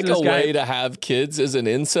big this fans like of this a guy. way to have kids as an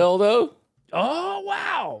incel, though? Oh,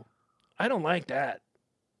 wow. I don't like that.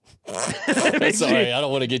 Sorry, I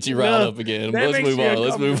don't want to get you riled up again. Let's move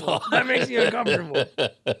on. That makes me uncomfortable.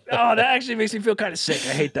 Oh, that actually makes me feel kind of sick.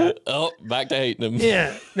 I hate that. Oh, back to hating him.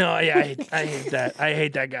 Yeah. No, yeah, I hate that. I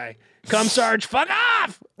hate that guy. Come, Sarge, fuck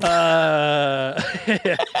off!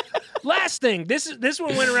 Last thing. This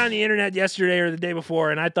one went around the internet yesterday or the day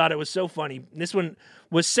before, and I thought it was so funny. This one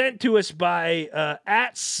was sent to us by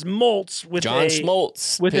at Smoltz with John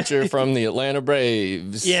Smoltz, picture from the Atlanta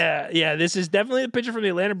Braves. Yeah. This is definitely a picture from the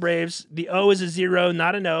Atlanta Braves. The O is a 0,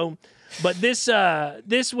 not an O. But this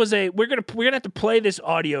was we're gonna have to play this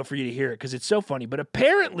audio for you to hear it because it's so funny. But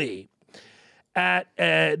apparently,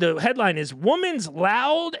 the headline is "Woman's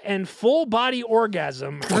loud and full body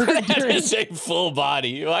orgasm." That say full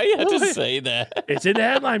body. Why do you have to say that? It's in the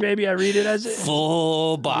headline, baby. I read it as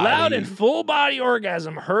full body. Loud and full body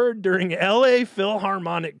orgasm heard during L.A.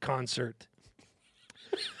 Philharmonic concert.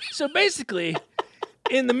 So basically,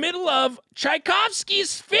 in the middle of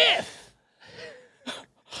Tchaikovsky's Fifth,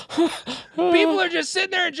 people are just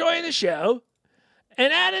sitting there enjoying the show,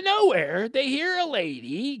 and out of nowhere, they hear a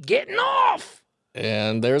lady getting off.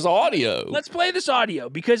 And there's audio. Let's play this audio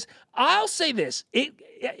because I'll say this.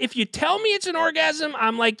 If you tell me it's an orgasm,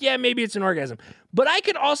 I'm like, yeah, maybe it's an orgasm. But I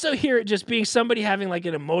could also hear it just being somebody having like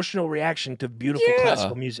an emotional reaction to beautiful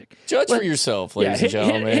classical music. Judge for yourself, ladies and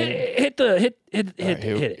gentlemen. Hit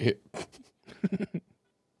it.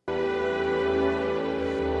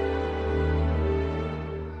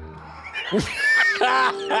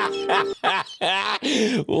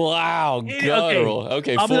 Wow, guttural.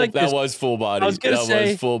 Okay, that was full body.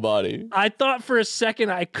 Was full body. I thought for a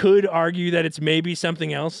second I could argue that it's maybe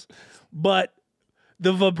something else, but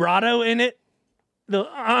the vibrato in it,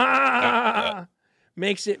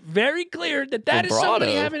 makes it very clear that is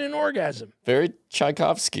somebody having an orgasm. Very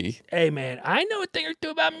Tchaikovsky. Hey man, I know a thing or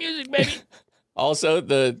two about music, baby. Also,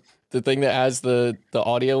 the thing that has the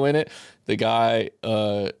audio in it, the guy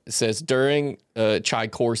says during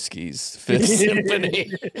Tchaikovsky's Fifth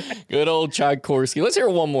Symphony. Good old Tchaikovsky. Let's hear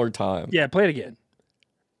it one more time. Yeah, play it again.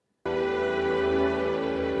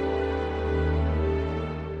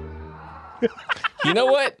 You know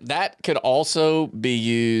what? That could also be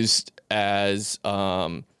used as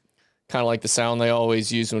kind of like the sound they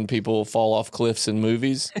always use when people fall off cliffs in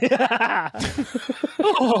movies. I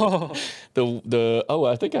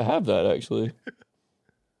think I have that actually.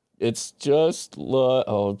 It's just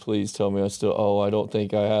please tell me I don't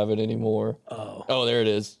think I have it anymore. Oh, there it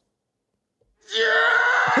is.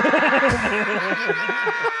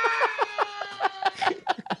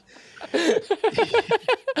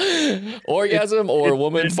 Orgasm or a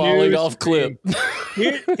woman falling off cliff.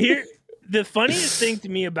 Here, the funniest thing to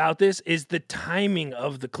me about this is the timing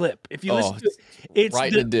of the clip. If you listen to it, it's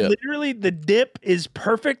right in the dip. Literally the dip is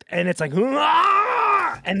perfect, and it's like,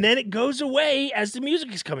 ah! And then it goes away as the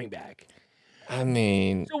music is coming back. I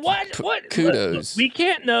mean, so what? Kudos. Look, we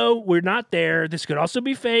can't know. We're not there. This could also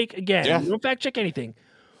be fake. Again, we don't fact check anything.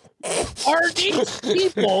 Are these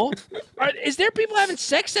people? Is there people having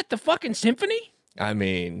sex at the fucking symphony? I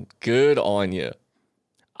mean, good on you.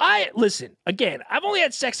 Listen again. I've only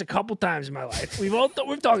had sex a couple times in my life. We've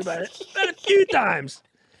talked about it a few times.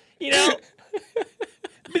 You know,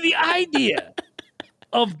 but the idea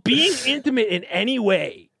of being intimate in any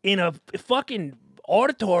way in a fucking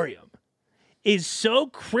auditorium is so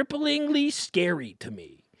cripplingly scary to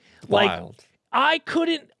me. Wild. Like, I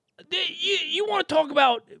couldn't. You want to talk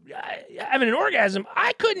about having an orgasm?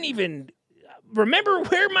 I couldn't even remember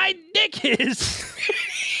where my dick is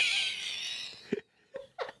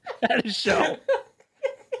at a show.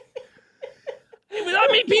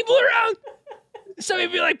 Without many people around, somebody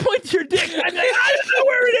would be like, "Point to your dick." I'm like, "I don't know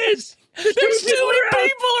where it is." There's too many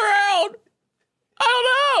people around. I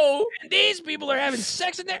don't know. And these people are having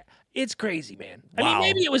sex in there. It's crazy, man. Wow. I mean,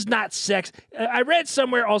 maybe it was not sex. I read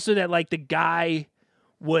somewhere also that like the guy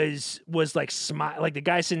was like like the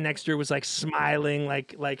guy sitting next to her was like smiling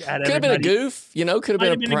like at could have been a goof, you know, could have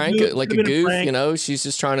been a prank, like a goof, you know, she's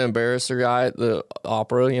just trying to embarrass her guy at the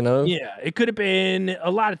opera, you know. Yeah, it could have been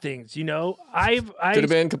a lot of things, you know. Could have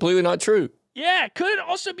been completely not true. Yeah, it could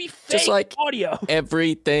also be fake just like audio.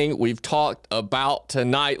 Everything we've talked about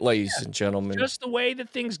tonight, ladies and gentlemen. Just the way that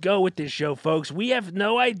things go with this show, folks. We have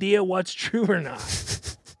no idea what's true or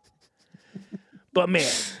not. But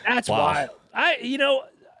man, that's wild.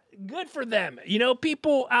 Good for them. You know,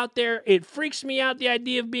 people out there, it freaks me out, the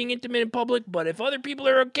idea of being intimate in public, but if other people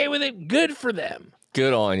are okay with it, good for them.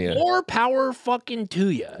 Good on you. More power fucking to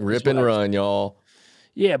you. Rip and run, y'all.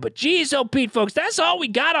 Yeah, but geez, Pete, folks, that's all we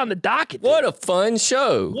got on the docket. What a fun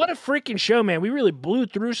show. What a freaking show, man. We really blew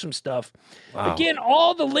through some stuff. Wow. Again,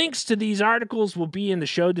 all the links to these articles will be in the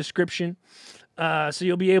show description. So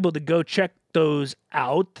you'll be able to go check those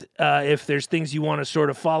out if there's things you want to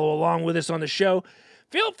sort of follow along with us on the show.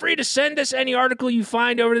 Feel free to send us any article you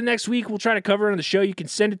find over the next week. We'll try to cover it on the show. You can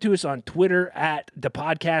send it to us on Twitter at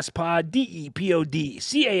DePodcastPod,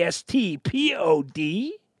 DEPODCASTPOD.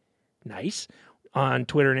 Nice. On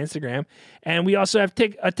Twitter and Instagram. And we also have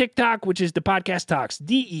a TikTok, which is the Podcast Talks,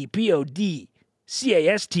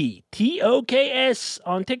 DEPODCASTTOKS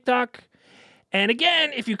on TikTok. And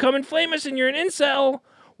again, if you come and flame us and you're an incel,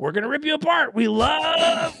 we're going to rip you apart. We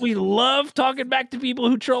love talking back to people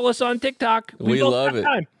who troll us on TikTok. We love it.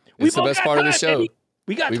 It's the best part of the show. Baby.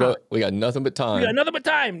 We got time. We got nothing but time. We got nothing but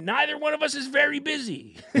time. Neither one of us is very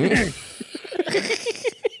busy.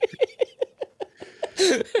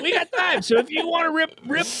 We got time. So if you want to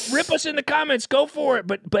rip us in the comments, go for it.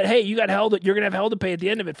 But hey, you got hell. You're gonna have hell to pay at the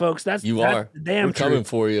end of it, folks. That's damn We're coming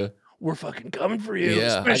for you. We're fucking coming for you.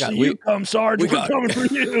 Yeah, especially you, Sarge. We're coming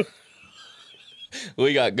for you.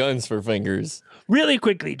 We got guns for fingers. Really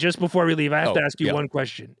quickly, just before we leave, I have to ask you one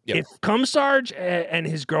question. Yep. If Sarge and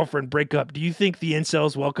his girlfriend break up, do you think the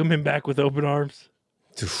incels welcome him back with open arms?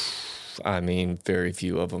 I mean, very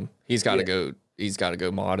few of them. He's got to go. He's got to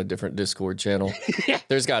go mod a different Discord channel.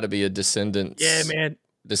 There's got to be a Descendants. Yeah, man.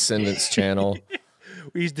 Descendants channel.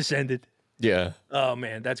 He's descended. Yeah. Oh,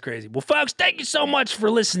 man, that's crazy. Well, folks, thank you so much for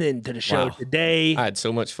listening to the show today. I had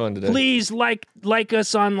so much fun today. Please like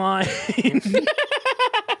us online.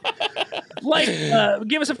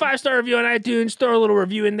 Give us a 5-star review on iTunes. Throw a little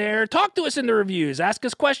review in there. Talk to us in the reviews. Ask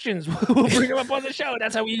us questions. We'll bring them up on the show.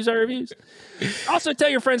 That's how we use our reviews. Also, tell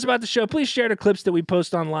your friends about the show. Please share the clips that we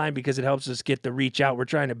post online because it helps us get the reach out. We're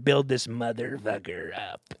trying to build this motherfucker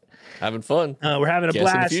up. Having fun. We're having a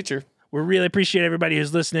blast. In the future. We really appreciate everybody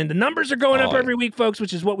who's listening. The numbers are going up every week, folks,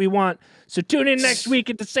 which is what we want. So tune in next week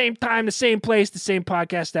at the same time, the same place, the same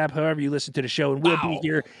podcast app, however you listen to the show, and we'll be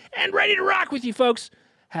here and ready to rock with you, folks.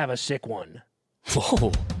 Have a sick one.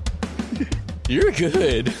 Whoa. You're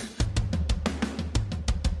good.